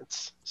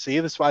parents, see,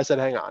 this is why I said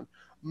hang on.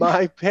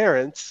 My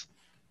parents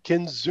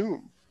can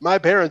Zoom. My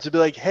parents would be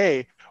like,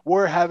 hey,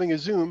 we're having a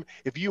Zoom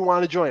if you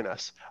want to join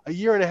us. A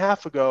year and a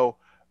half ago,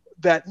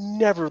 that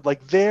never,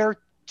 like, their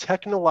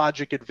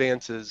technologic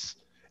advances,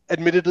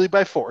 admittedly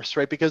by force,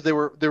 right? Because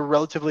they're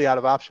relatively out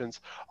of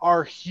options,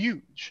 are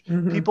huge.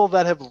 Mm-hmm. People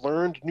that have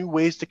learned new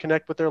ways to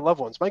connect with their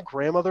loved ones. My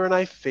grandmother and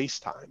I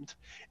FaceTimed,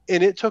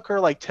 and it took her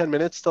like 10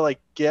 minutes to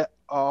like get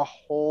a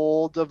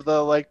hold of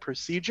the like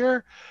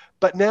procedure.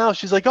 But now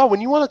she's like, oh, when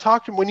you want to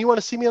talk to me, when you want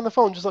to see me on the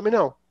phone, just let me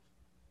know.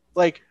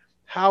 Like,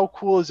 how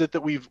cool is it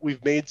that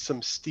we've made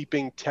some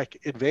steeping tech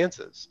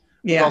advances?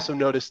 Yeah. We've also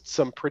noticed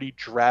some pretty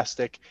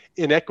drastic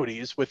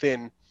inequities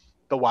within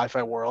the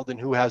Wi-Fi world and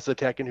who has the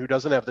tech and who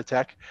doesn't have the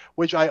tech,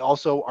 which I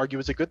also argue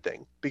is a good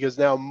thing, because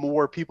now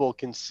more people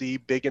can see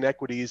big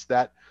inequities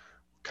that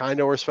kind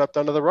of were swept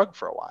under the rug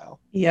for a while.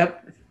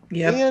 Yep.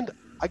 And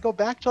I go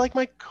back to like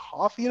my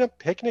coffee and a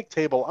picnic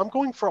table. I'm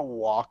going for a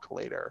walk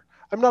later.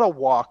 I'm not a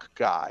walk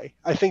guy.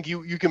 I think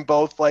you can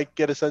both like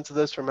get a sense of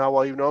this from how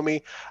well you know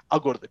me. I'll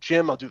go to the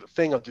gym, I'll do the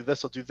thing, I'll do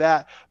this, I'll do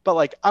that. But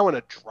like I want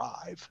to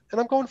drive, and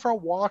I'm going for a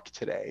walk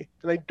today.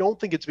 And I don't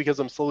think it's because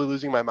I'm slowly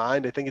losing my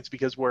mind. I think it's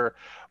because we're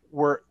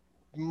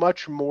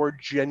much more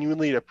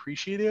genuinely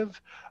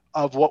appreciative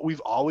of what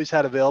we've always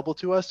had available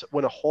to us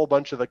when a whole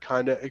bunch of the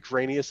kind of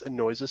extraneous and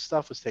noises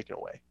stuff was taken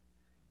away.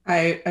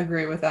 I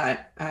agree with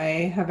that.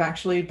 I have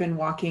actually been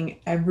walking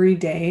every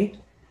day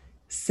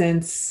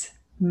since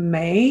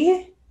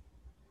May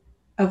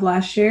of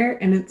last year,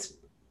 and it's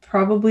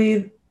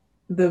probably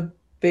the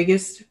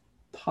biggest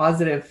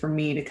positive for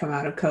me to come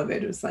out of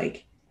COVID. It was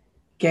like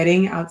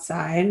getting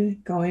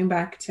outside, going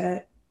back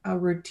to a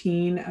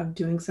routine of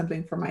doing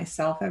something for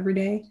myself every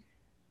day.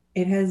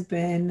 It has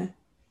been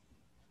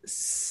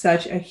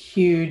such a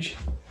huge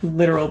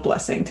literal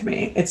blessing to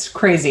me. It's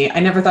crazy. I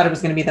never thought it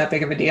was going to be that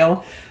big of a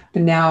deal,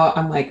 but now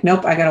I'm like,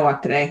 nope, I got to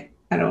walk today.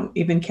 I don't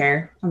even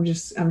care. I'm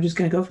just going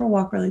to go for a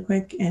walk really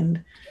quick,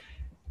 and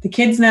the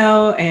kids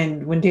know.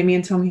 And when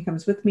Damien's home, he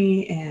comes with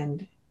me,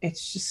 and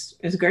it's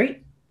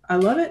great. I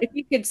love it. If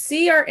you could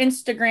see our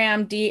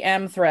Instagram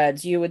DM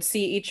threads, you would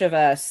see each of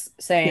us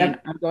saying,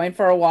 Yep. I'm going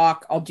for a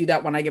walk. I'll do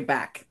that when I get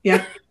back.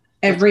 Yep.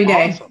 Every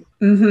day. Awesome.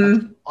 Mm-hmm.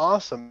 That's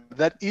awesome.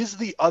 That is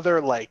the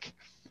other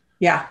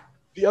Yeah.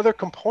 the other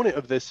component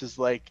of this is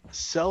like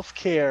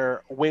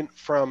self-care went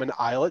from an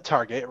aisle at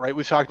Target, right?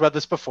 We've talked about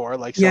this before.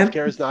 Like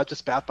self-care is not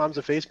just bath bombs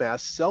and face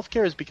masks.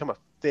 Self-care has become a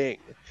thing.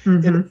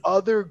 Mm-hmm. And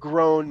other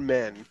grown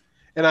men,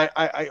 and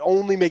I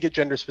only make it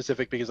gender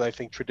specific because I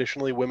think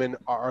traditionally women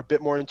are a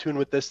bit more in tune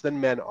with this than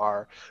men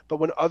are. But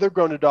when other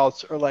grown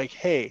adults are like,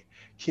 hey,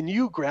 can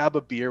you grab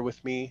a beer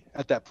with me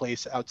at that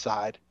place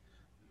outside?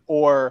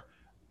 Or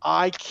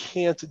I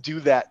can't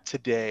do that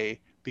today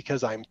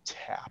because I'm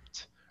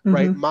tapped.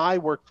 Right. My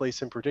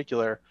workplace in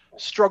particular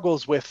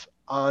struggles with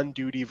on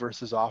duty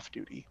versus off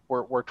duty.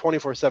 We're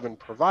 24/7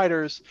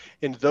 providers.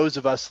 And those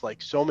of us, like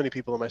so many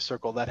people in my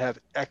circle that have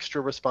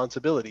extra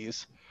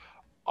responsibilities,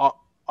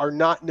 are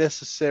not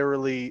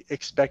necessarily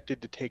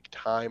expected to take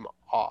time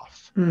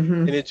off.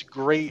 And it's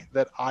great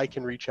that I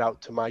can reach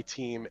out to my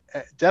team,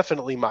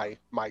 definitely my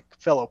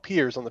fellow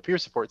peers on the peer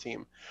support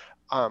team,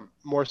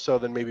 more so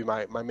than maybe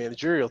my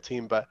managerial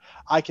team. But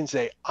I can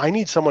say, I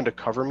need someone to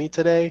cover me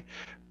today.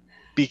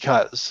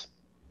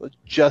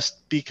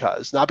 Just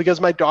because, not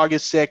because my dog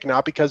is sick,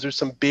 not because there's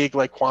some big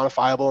like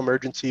quantifiable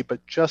emergency,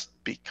 but just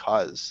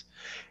because.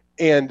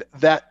 And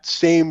that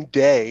same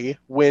day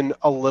when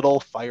a little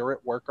fire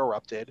at work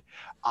erupted,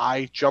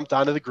 I jumped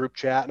onto the group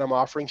chat and I'm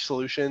offering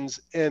solutions.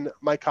 And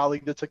my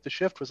colleague that took the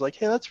shift was like,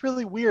 hey, that's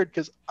really weird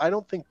because I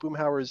don't think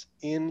Boomhauer is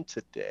in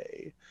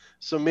today.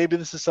 So maybe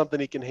this is something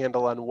he can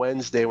handle on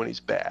Wednesday when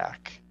he's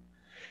back.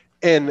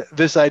 And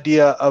this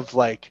idea of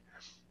like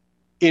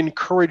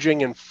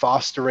encouraging and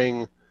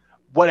fostering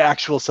what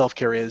actual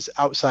self-care is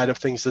outside of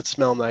things that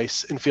smell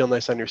nice and feel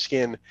nice on your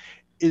skin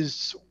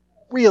is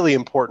really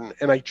important.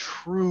 And I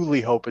truly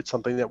hope it's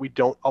something that we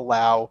don't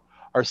allow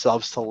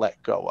ourselves to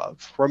let go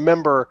of.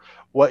 Remember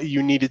what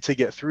you needed to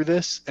get through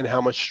this and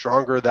how much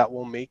stronger that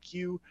will make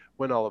you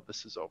when all of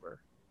this is over.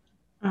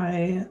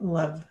 I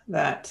love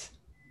that.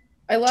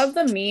 I love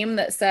the meme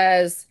that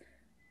says,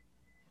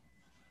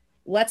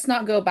 let's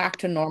not go back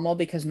to normal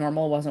because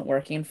normal wasn't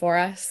working for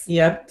us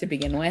to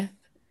begin with.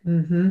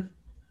 And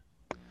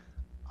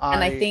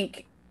I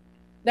think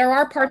there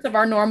are parts of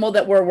our normal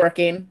that were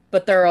working,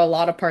 but there are a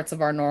lot of parts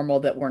of our normal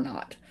that were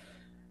not.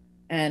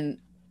 And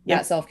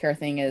that self-care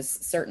thing is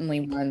certainly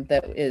one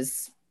that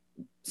is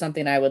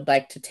something I would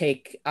like to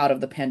take out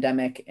of the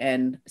pandemic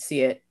and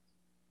see it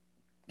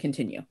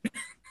continue.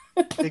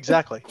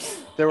 Exactly.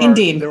 There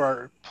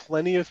are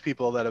plenty of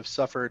people that have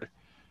suffered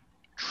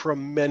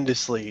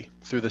tremendously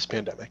through this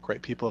pandemic,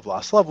 right? People have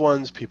lost loved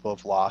ones, people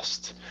have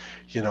lost,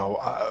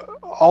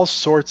 all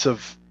sorts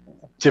of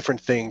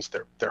different things,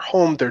 their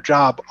home, their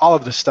job, all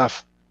of this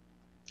stuff.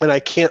 And I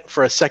can't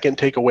for a second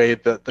take away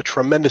the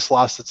tremendous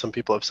loss that some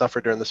people have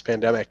suffered during this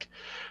pandemic.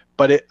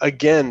 But it,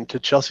 again, to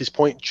Chelsea's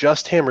point,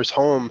 just hammers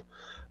home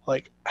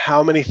like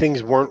how many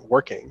things weren't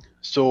working.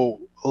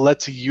 So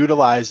let's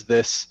utilize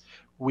this,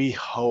 we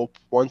hope,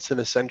 once in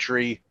a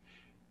century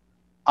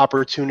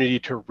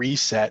opportunity to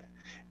reset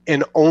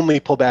and only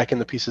pull back in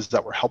the pieces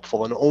that were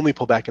helpful and only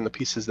pull back in the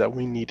pieces that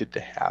we needed to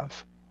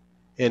have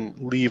and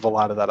leave a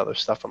lot of that other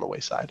stuff on the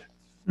wayside.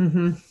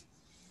 So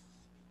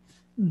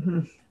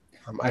we've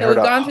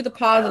gone through the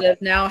positive.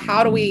 Now,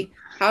 how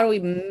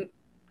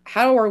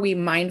are we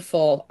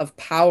mindful of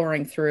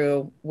powering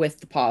through with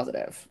the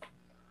positive?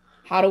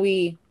 How do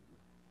we?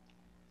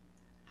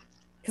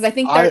 Because I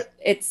think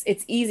it's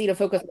easy to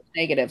focus on the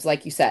negatives,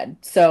 like you said.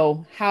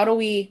 So how do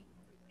we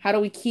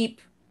keep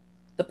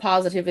the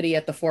positivity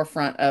at the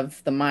forefront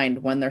of the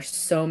mind when there's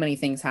so many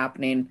things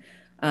happening?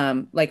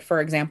 Like, for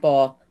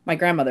example, my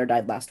grandmother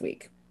died last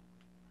week.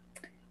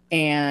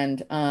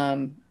 And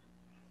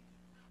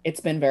it's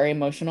been very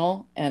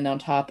emotional. And on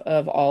top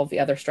of all of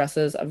the other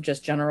stresses of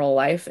just general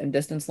life and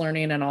distance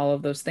learning and all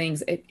of those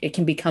things, it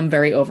can become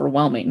very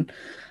overwhelming.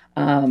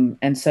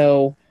 And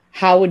so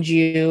how would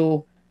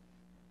you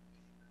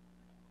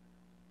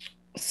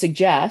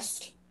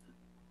suggest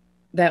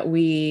that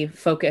we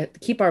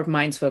keep our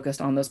minds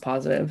focused on those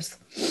positives?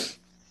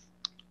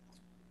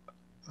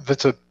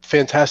 That's a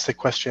fantastic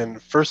question.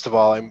 First of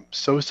all, I'm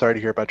so sorry to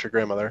hear about your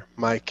grandmother.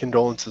 My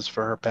condolences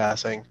for her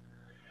passing.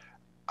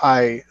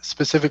 I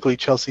specifically,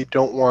 Chelsea,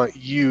 don't want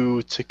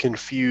you to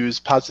confuse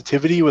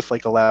positivity with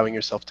like allowing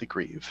yourself to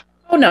grieve.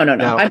 Oh, no.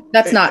 Now,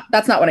 That's not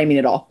what I mean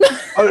at all.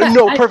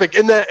 No, perfect.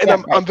 And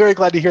right. I'm very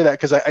glad to hear that,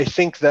 because I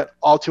think that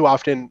all too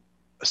often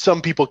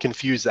some people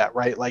confuse that,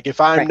 right? Like if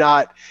I'm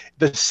not,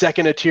 the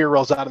second a tear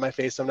rolls out of my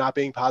face, I'm not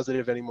being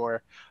positive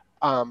anymore.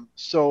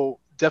 So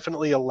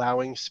definitely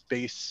allowing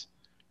space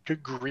to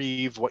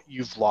grieve what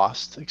you've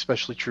lost,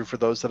 especially true for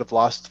those that have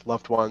lost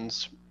loved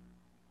ones,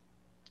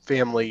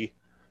 family,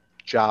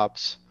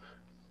 jobs.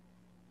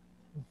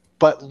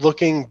 But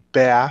looking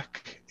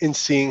back and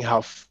seeing how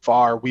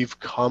far we've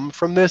come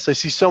from this, I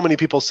see so many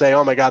people say,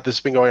 oh my God, this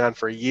has been going on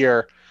for a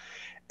year.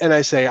 And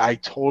I say, I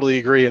totally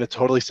agree. And it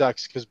totally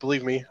sucks, because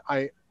believe me,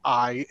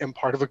 I am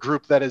part of a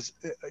group that has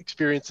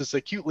experienced this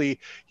acutely,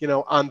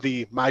 on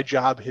the my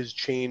job has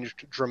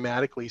changed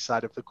dramatically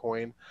side of the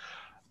coin.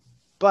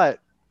 But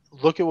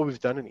look at what we've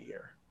done in a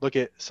year. Look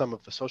at some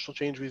of the social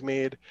change we've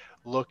made.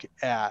 Look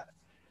at,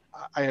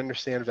 I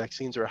understand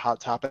vaccines are a hot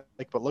topic,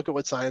 but look at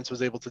what science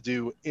was able to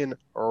do in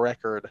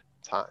record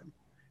time.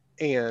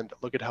 And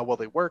look at how well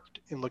they worked,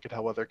 and look at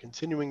how well they're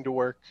continuing to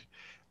work.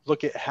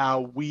 Look at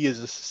how we as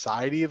a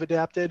society have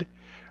adapted,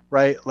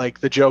 right? Like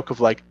the joke of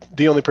like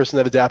the only person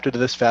that adapted to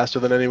this faster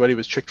than anybody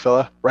was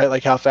Chick-fil-A, right?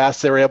 Like how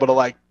fast they were able to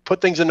like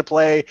put things into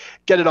play,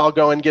 get it all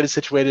going, get it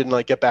situated, and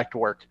like get back to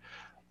work.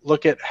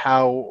 Look at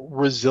how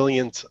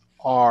resilient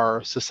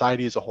our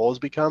society as a whole has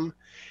become.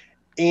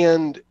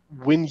 And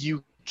when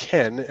you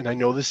can, and I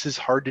know this is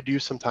hard to do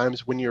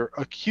sometimes when you're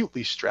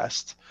acutely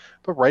stressed,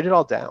 but write it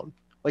all down.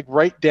 Like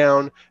write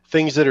down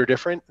things that are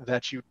different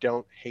that you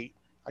don't hate.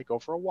 I go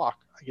for a walk.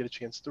 I get a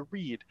chance to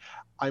read.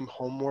 I'm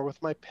home more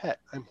with my pet.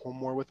 I'm home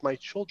more with my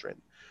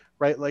children,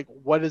 right? Like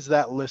what does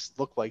that list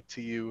look like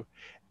to you?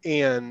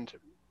 And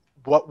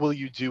what will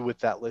you do with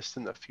that list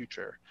in the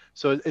future?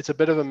 So it's a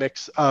bit of a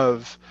mix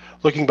of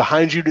looking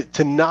behind you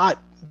to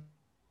not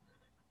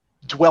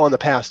dwell on the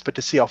past, but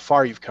to see how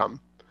far you've come.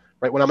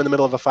 Right? When I'm in the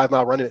middle of a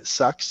 5-mile run and it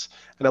sucks,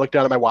 and I look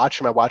down at my watch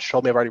and my watch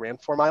told me I've already ran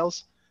 4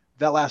 miles,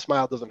 that last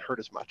mile doesn't hurt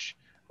as much,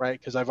 right?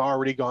 Because I've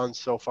already gone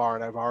so far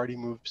and I've already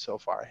moved so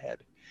far ahead.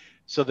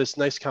 So this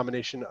nice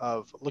combination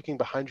of looking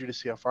behind you to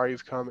see how far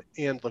you've come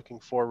and looking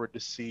forward to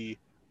see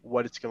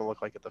what it's going to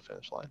look like at the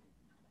finish line.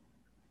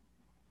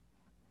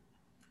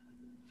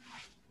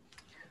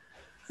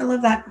 I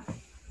love that.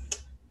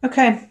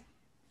 Okay.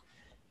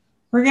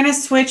 We're going to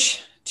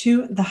switch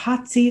to the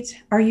hot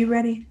seat. Are you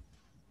ready?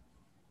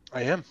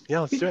 I am.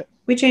 Yeah, let's do it.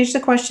 We changed the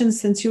questions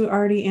since you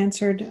already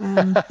answered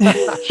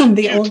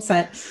the old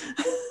set.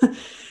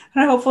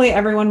 And hopefully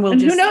everyone will.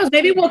 And who knows?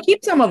 Maybe we'll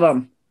keep some of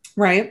them.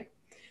 Right.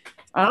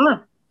 I don't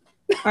know.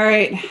 All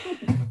right.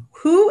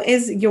 Who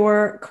is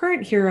your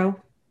current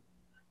hero?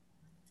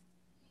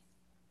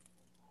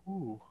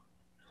 Ooh.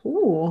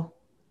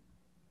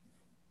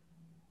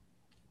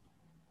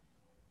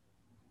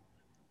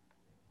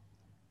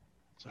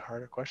 It's a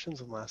harder questions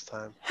than last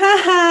time.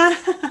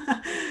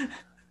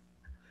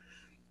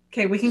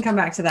 Okay, we can come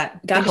back to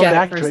that. Gotcha. Come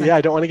back to it. Yeah,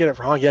 I don't want to get it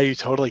wrong. Yeah, you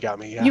totally got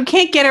me. Yeah. You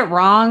can't get it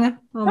wrong.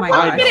 Oh my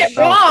God. Get it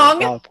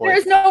wrong. There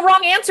is no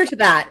wrong answer to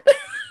that.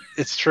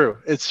 It's true.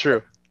 It's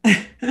true.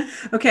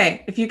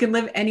 Okay, if you could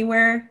live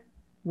anywhere,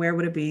 where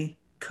would it be?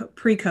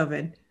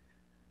 Pre-COVID.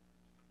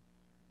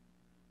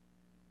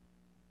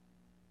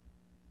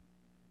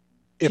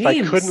 If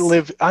James. I couldn't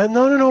live,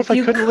 no. If I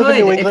couldn't live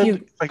in New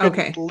England, if I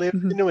could live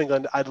in New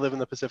England, I'd live in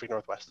the Pacific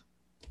Northwest.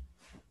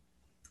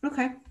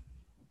 Okay.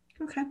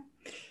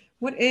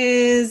 What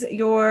is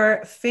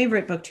your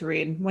favorite book to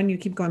read? One you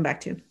keep going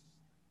back to?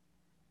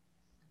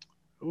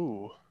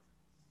 Ooh.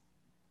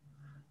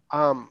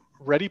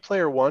 Ready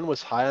Player One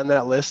was high on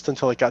that list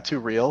until it got too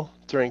real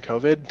during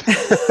COVID.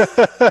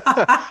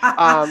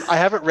 I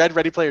haven't read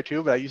Ready Player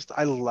Two, but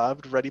I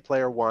loved Ready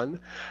Player One.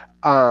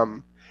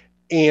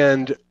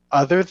 And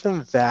other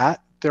than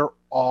that, they're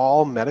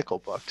all medical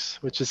books,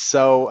 which is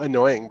so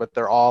annoying, but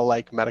they're all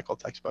like medical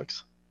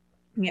textbooks.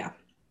 Yeah,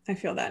 I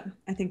feel that.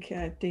 I think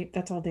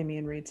that's all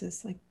Damien reads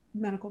is like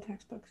medical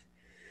textbooks.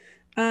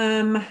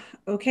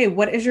 Okay,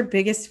 what is your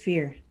biggest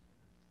fear?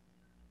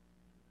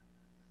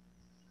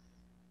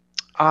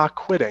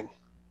 Quitting.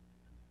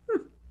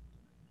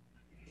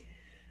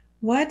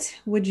 What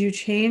would you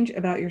change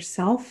about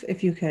yourself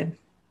if you could?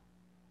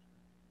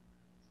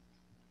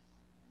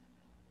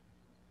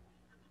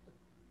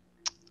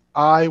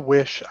 I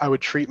wish I would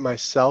treat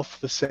myself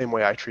the same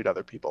way I treat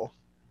other people,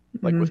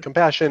 like with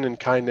compassion and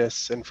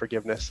kindness and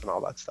forgiveness and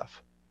all that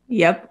stuff.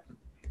 Yep.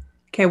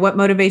 Okay, what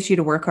motivates you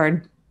to work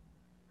hard?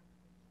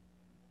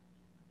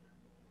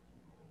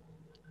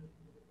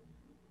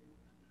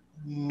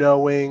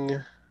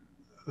 Knowing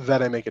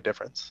that I make a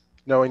difference.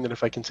 Knowing that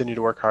if I continue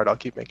to work hard, I'll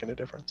keep making a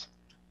difference.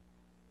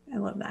 I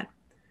love that.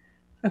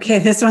 Okay,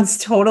 this one's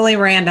totally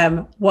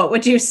random. What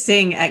would you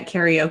sing at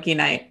karaoke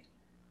night?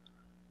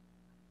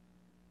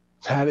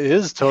 That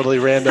is totally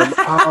random.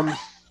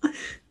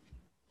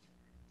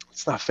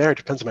 It's not fair. It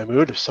depends on my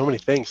mood. There's so many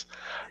things.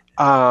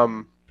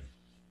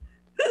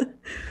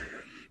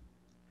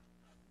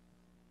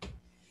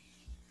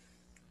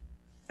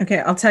 Okay,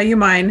 I'll tell you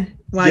mine.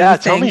 Yeah,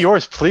 tell me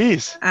yours,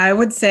 please. I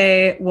would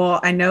say, well,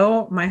 I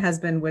know my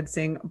husband would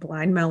sing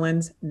Blind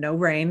Melon's No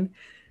Rain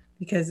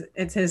because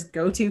it's his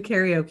go-to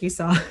karaoke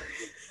song.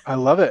 I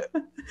love it.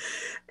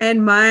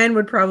 And mine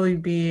would probably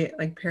be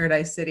like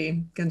Paradise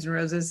City, Guns N'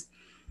 Roses.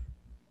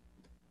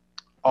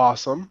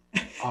 Awesome.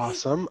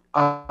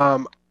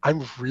 I'm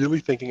really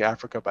thinking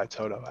Africa by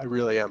Toto. I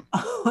really am.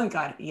 Oh my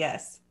God,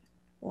 yes.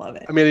 Love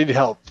it. I mean, I need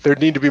help. There'd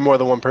need to be more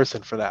than one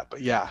person for that,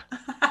 but yeah.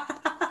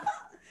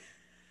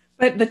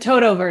 But the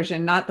Toto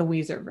version, not the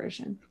Weezer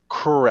version.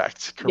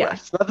 Correct. Yeah.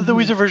 Not that the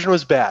Weezer version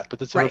was bad, but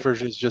the Toto Right.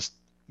 version is just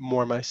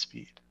more my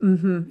speed.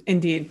 Mm-hmm.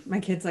 Indeed. My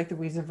kids like the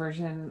Weezer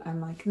version.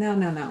 I'm like,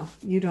 no.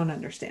 You don't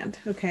understand.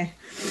 Okay.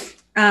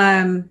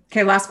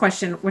 Okay, last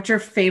question. What's your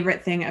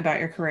favorite thing about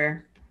your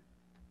career?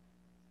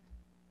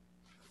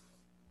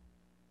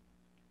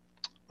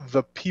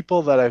 The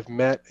people that I've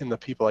met and the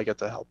people I get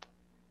to help.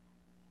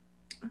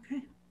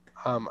 Okay.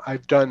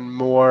 I've done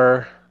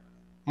more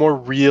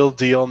real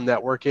deal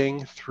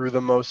networking through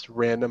the most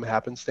random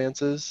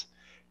happenstances.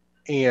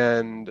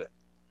 And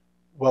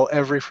well,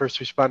 every first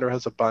responder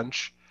has a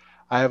bunch.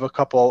 I have a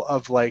couple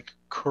of like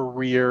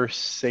career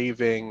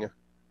saving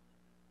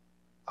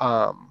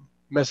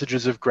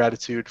messages of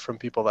gratitude from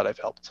people that I've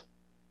helped.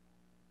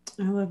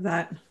 I love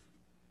that.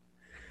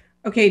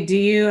 Okay. Do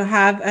you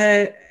have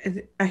a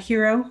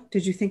hero?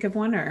 Did you think of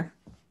one or?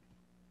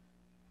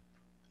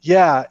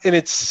 Yeah, and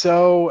it's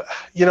so,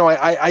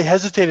 I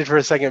hesitated for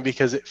a second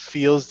because it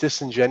feels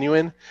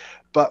disingenuous,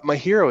 but my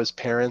hero is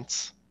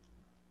parents.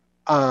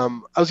 I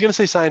was going to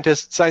say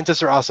scientists.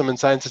 Scientists are awesome and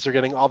scientists are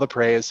getting all the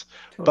praise.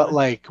 Totally. But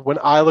like when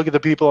I look at the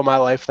people in my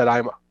life that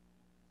I'm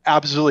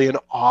absolutely in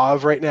awe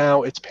of right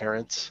now, it's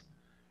parents.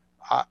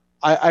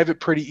 I have it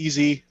pretty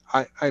easy.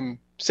 I'm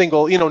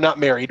single, not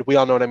married. We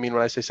all know what I mean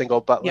when I say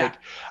single, but Yeah. like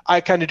I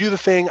kind of do the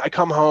thing. I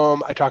come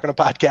home, I talk on a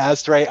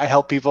podcast, right? I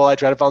help people. I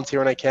try to volunteer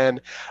when I can.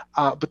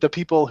 But the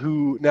people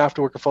who now have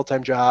to work a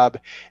full-time job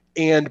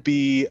and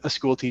be a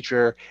school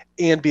teacher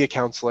and be a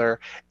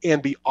counselor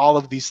and be all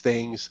of these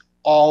things,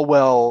 all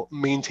while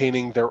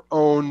maintaining their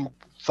own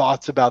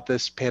thoughts about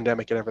this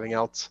pandemic and everything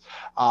else,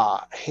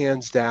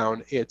 hands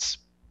down, it's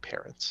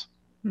parents.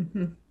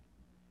 Mm-hmm.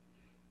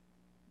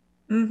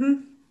 Mm-hmm.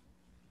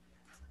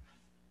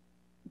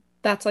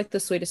 That's like the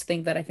sweetest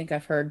thing that I think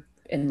I've heard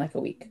in like a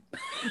week.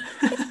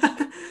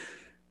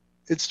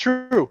 It's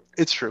true.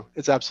 It's true.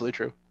 It's absolutely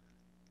true.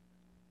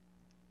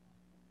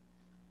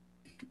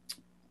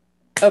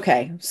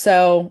 Okay,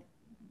 so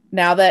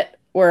now that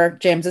we're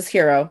James's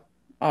hero,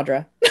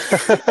 Audra,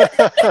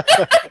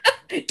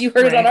 you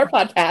heard it on our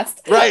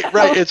podcast.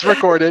 Right. It's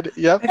recorded.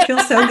 Yep. I feel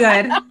so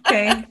good.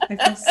 Okay. I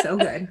feel so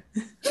good.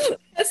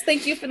 Yes,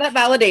 thank you for that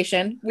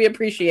validation. We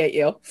appreciate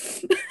you.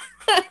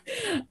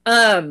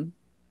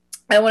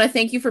 I want to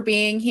thank you for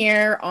being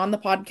here on the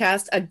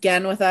podcast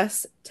again with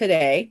us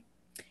today.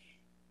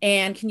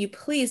 And can you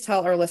please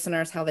tell our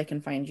listeners how they can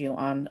find you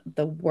on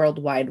the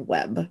World Wide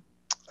Web?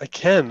 I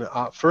can.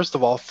 First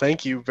of all,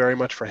 thank you very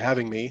much for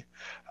having me.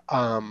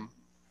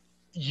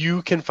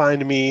 You can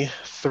find me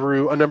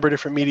through a number of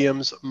different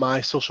mediums.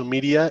 My social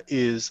media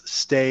is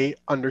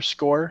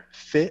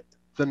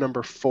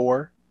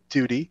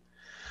stay_fit4duty.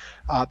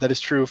 That is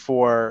true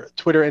for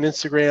Twitter and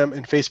Instagram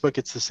and Facebook.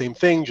 It's the same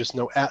thing, just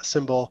no @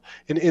 symbol.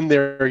 And in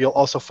there, you'll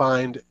also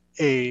find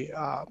a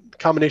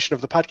combination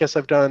of the podcasts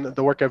I've done,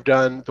 the work I've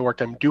done, the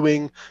work I'm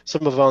doing,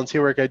 some of the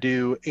volunteer work I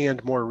do,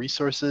 and more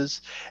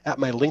resources at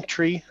my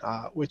Linktree,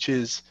 which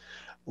is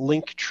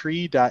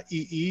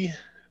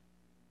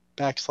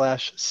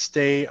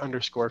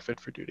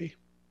linktree.ee/stay_fit4duty.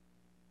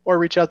 Or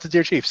reach out to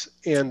Dear Chiefs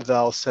and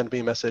they'll send me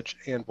a message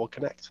and we'll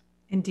connect.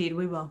 Indeed,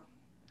 we will.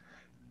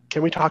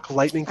 Can we talk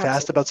lightning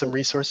fast about some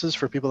resources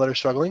for people that are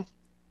struggling?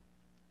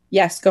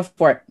 Yes, go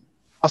for it.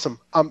 Awesome.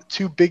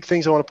 Two big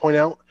things I want to point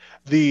out.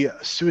 The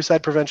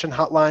suicide prevention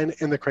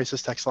hotline and the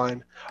crisis text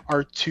line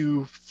are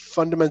two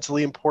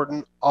fundamentally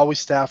important, always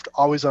staffed,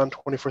 always on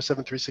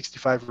 24/7,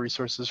 365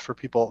 resources for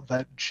people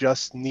that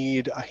just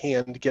need a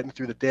hand getting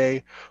through the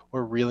day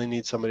or really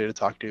need somebody to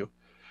talk to.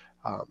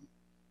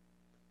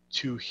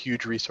 Two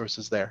huge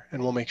resources there,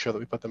 and we'll make sure that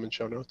we put them in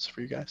show notes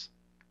for you guys.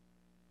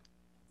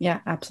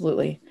 Yeah,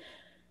 absolutely.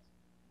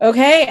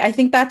 Okay, I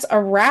think that's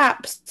a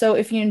wrap. So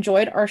if you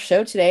enjoyed our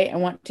show today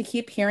and want to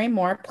keep hearing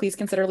more, please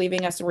consider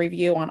leaving us a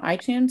review on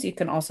iTunes. You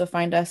can also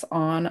find us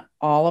on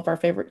all of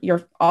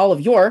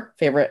your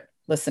favorite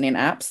listening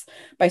apps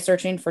by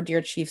searching for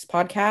Dear Chiefs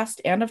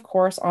Podcast, and of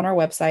course on our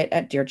website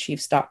at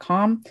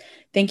dearchiefs.com.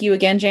 Thank you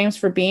again, James,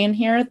 for being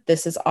here.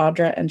 This is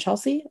Audra and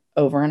Chelsea,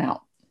 over and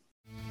out.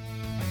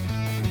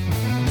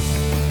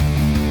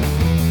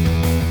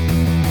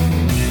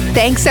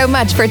 Thanks so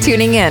much for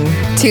tuning in.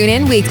 Tune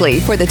in weekly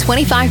for the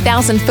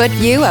 25,000-foot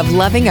view of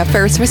loving a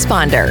first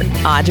responder.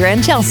 Audra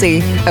and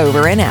Chelsea,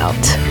 over and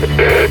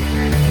out.